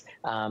print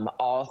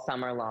all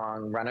summer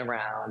long, run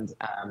around,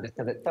 just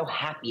because it's so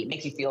happy. It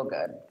makes you feel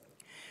good.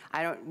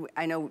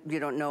 I know you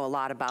don't know a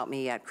lot about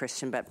me yet,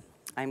 Christian, but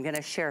I'm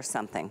gonna share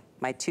something.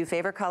 My 2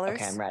 favorite colors.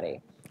 Okay, I'm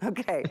ready.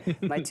 Okay,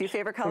 my 2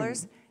 favorite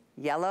colors,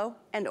 yellow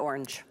and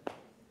orange.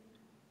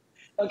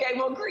 Okay,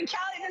 well, Kelly,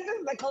 this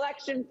is the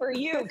collection for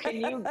you. Can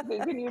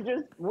you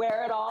just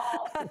wear it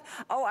all?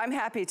 Oh, I'm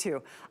happy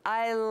to.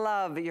 I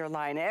love your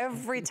line.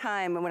 Every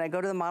time when I go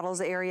to the models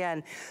area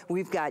and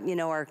we've got, you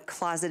know, our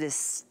closet is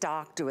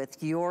stocked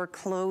with your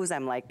clothes,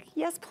 I'm like,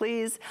 yes,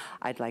 please.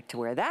 I'd like to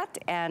wear that,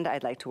 and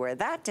I'd like to wear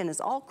that, and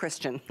it's all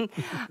Christian.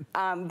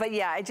 But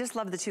yeah, I just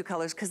love the 2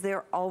 colors because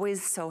they're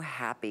always so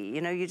happy. You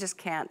know, you just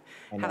can't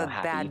have a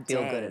bad day. You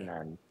feel good in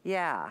them.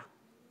 Yeah.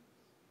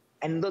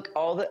 And look,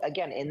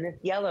 again, in this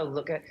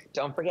yellow,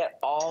 don't forget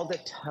all the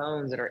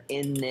tones that are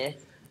in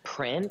this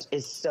print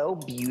is so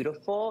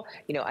beautiful.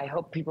 You know, I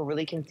hope people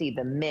really can see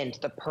the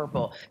mint, the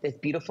purple, this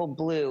beautiful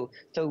blue.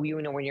 So,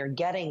 you know, when you're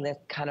getting this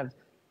kind of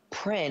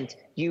print,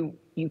 you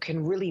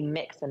can really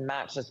mix and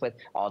match this with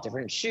all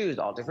different shoes,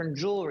 all different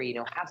jewelry, you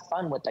know, have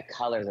fun with the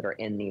colors that are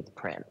in these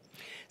prints.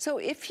 So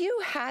if you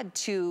had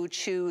to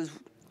choose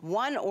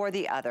one or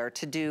the other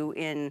to do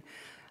in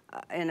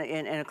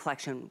a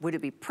collection, would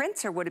it be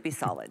prints or would it be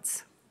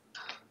solids?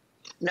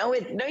 No,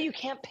 you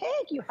can't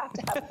pick. You have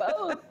to have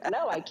both.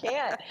 No, I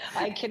can't.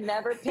 I can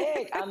never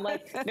pick. I'm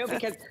like, no,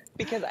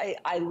 because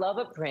I love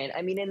a print.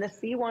 I mean, in the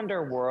Sea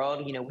Wonder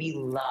world, you know, we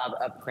love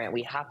a print.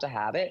 We have to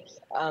have it.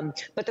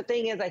 But the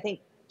thing is, I think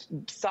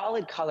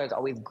solid colors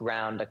always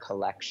ground a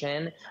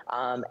collection.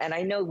 And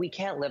I know we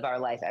can't live our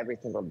life every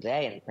single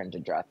day in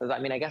printed dresses. I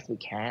mean, I guess we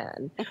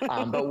can.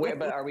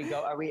 But are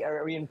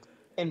we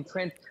in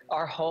print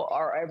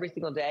our every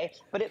single day?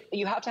 But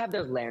you have to have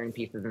those layering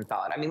pieces in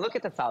solid. I mean, look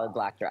at the solid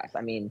black dress.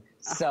 I mean,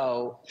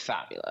 so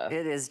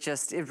fabulous.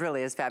 It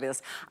really is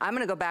fabulous. I'm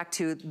gonna go back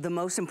to the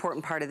most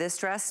important part of this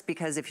dress,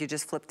 because if you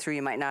just flipped through,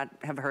 you might not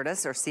have heard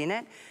us or seen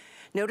it.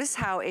 Notice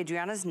how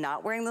Adriana's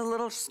not wearing the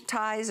little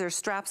ties or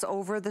straps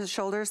over the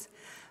shoulders,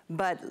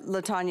 but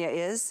LaTanya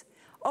is.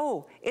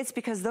 Oh, it's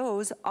because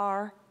those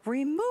are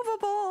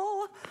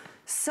removable.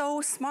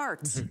 So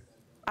smart.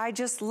 I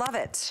just love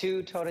it.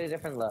 2 totally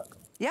different looks.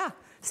 Yeah,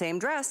 same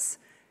dress,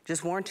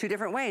 just worn 2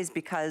 different ways,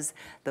 because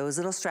those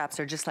little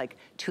straps are just like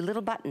 2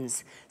 little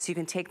buttons, so you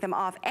can take them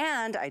off.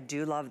 And I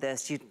do love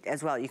this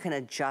as well. You can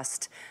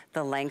adjust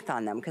the length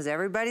on them because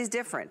everybody's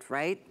different,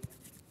 right?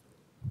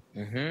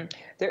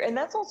 And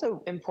that's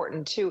also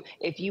important too.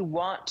 If you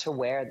want to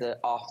wear the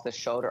off the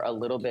shoulder a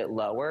little bit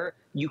lower,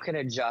 you can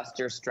adjust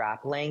your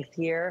strap length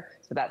here.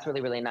 So that's really,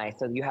 really nice.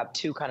 So you have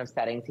 2 kind of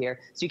settings here.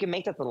 So you can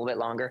make this a little bit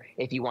longer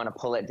if you want to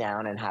pull it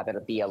down and have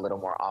it be a little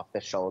more off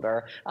the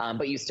shoulder,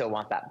 but you still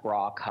want that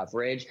bra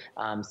coverage.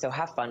 So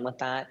have fun with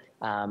that.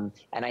 And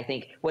I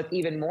think what's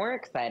even more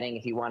exciting,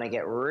 if you want to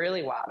get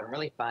really wild and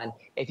really fun,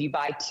 if you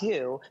buy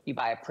 2, you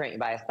buy a print, you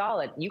buy a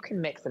solid, you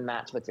can mix and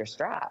match with your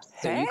straps.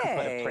 So you can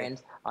put a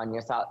print on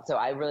your solid. So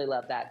I really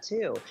love that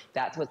too.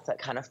 That's what's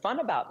kind of fun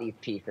about these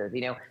pieces.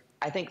 You know,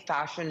 I think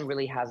fashion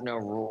really has no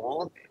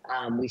rules.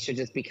 We should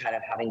just be kind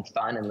of having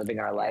fun and living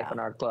our life in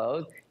our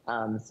clothes.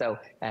 So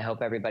I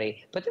hope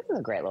everybody, but this is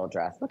a great little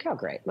dress. Look how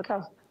great, look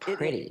how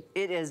pretty.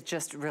 It is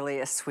just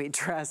really a sweet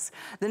dress.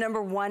 The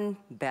 #1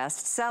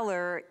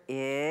 bestseller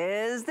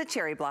is the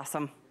Cherry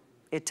Blossom.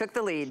 It took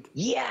the lead.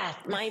 Yes,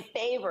 my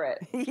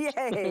favorite.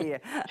 Yay.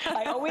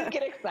 I always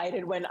get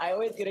excited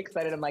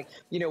I'm like,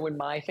 you know, when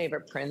my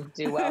favorite prints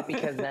do well,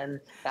 because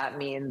then that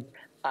means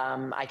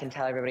I can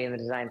tell everybody in the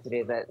design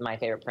studio that my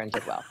favorite print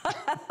did well.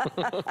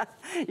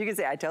 You can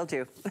say, I told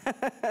you.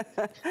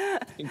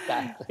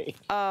 Exactly.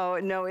 Oh,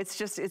 no,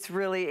 it's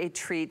really a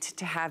treat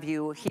to have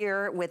you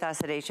here with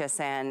us at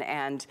HSN,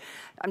 and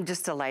I'm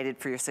just delighted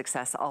for your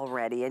success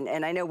already.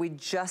 And I know we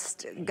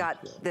just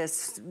got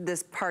this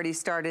party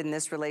started and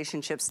this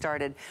relationship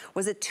started.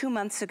 Was it 2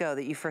 months ago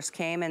that you first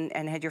came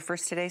and had your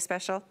first Today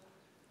special?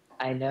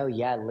 I know,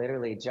 yeah,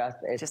 literally it's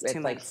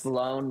like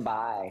flown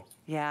by.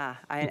 Yeah,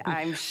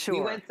 I'm sure.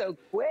 We went so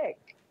quick.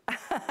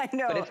 I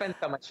know. But it's been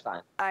so much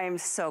fun. I'm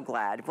so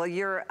glad. Well,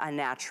 you're a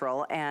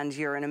natural and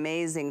you're an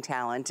amazing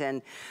talent,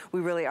 and we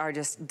really are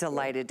just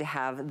delighted to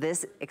have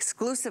this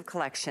exclusive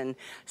collection,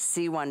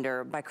 Sea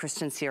Wonder by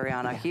Christian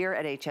Siriano, here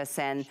at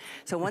HSN.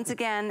 So once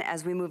again,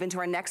 as we move into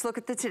our next look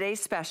at the Today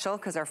Special,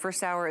 because our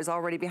first hour is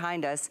already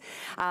behind us,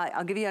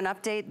 I'll give you an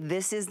update.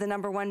 This is the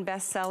 #1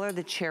 bestseller,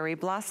 the Cherry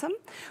Blossom.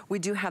 We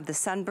do have the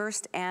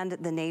Sunburst and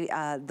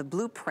the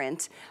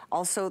Blueprint,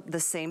 also the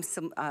same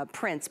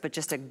prints, but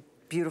just a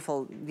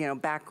beautiful, you know,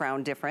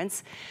 background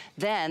difference.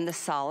 Then the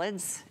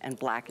solids, and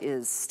black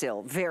is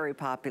still very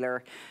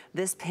popular.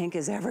 This pink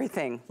is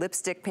everything.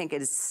 Lipstick pink,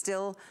 it is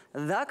still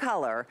the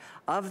color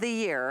of the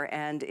year,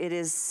 and it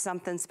is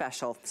something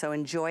special. So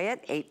enjoy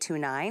it,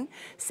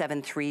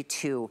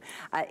 829-732.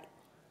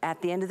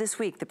 At the end of this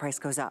week, the price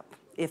goes up.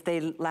 If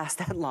they last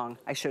that long,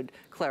 I should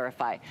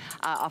clarify.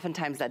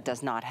 Oftentimes that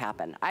does not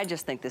happen. I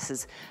just think this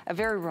is a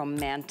very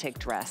romantic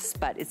dress,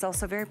 but it's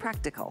also very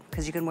practical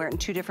because you can wear it in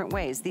 2 different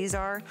ways. These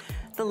are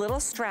the little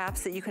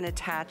straps that you can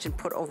attach and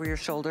put over your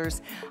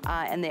shoulders,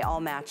 and they all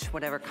match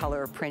whatever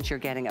color or print you're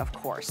getting, of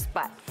course.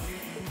 But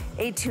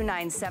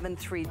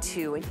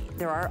 829-732. And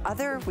there are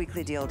other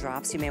weekly deal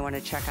drops you may want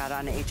to check out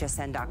on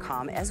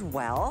hsn.com as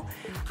well.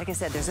 Like I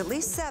said, there's at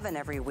least 7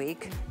 every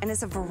week, and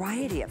it's a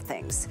variety of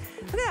things.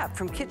 Look at that,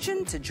 from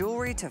kitchen to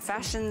jewelry to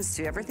fashions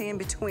to everything in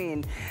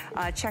between.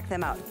 Check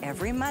them out.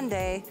 Every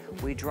Monday,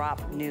 we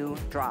drop new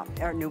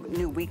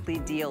weekly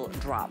deal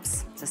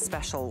drops. It's a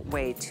special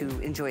way to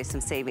enjoy some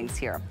savings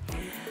here.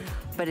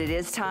 But it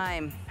is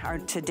time. Our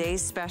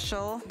today's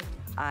special,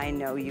 I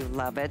know you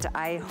love it.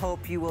 I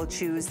hope you will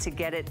choose to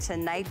get it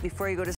tonight before you go to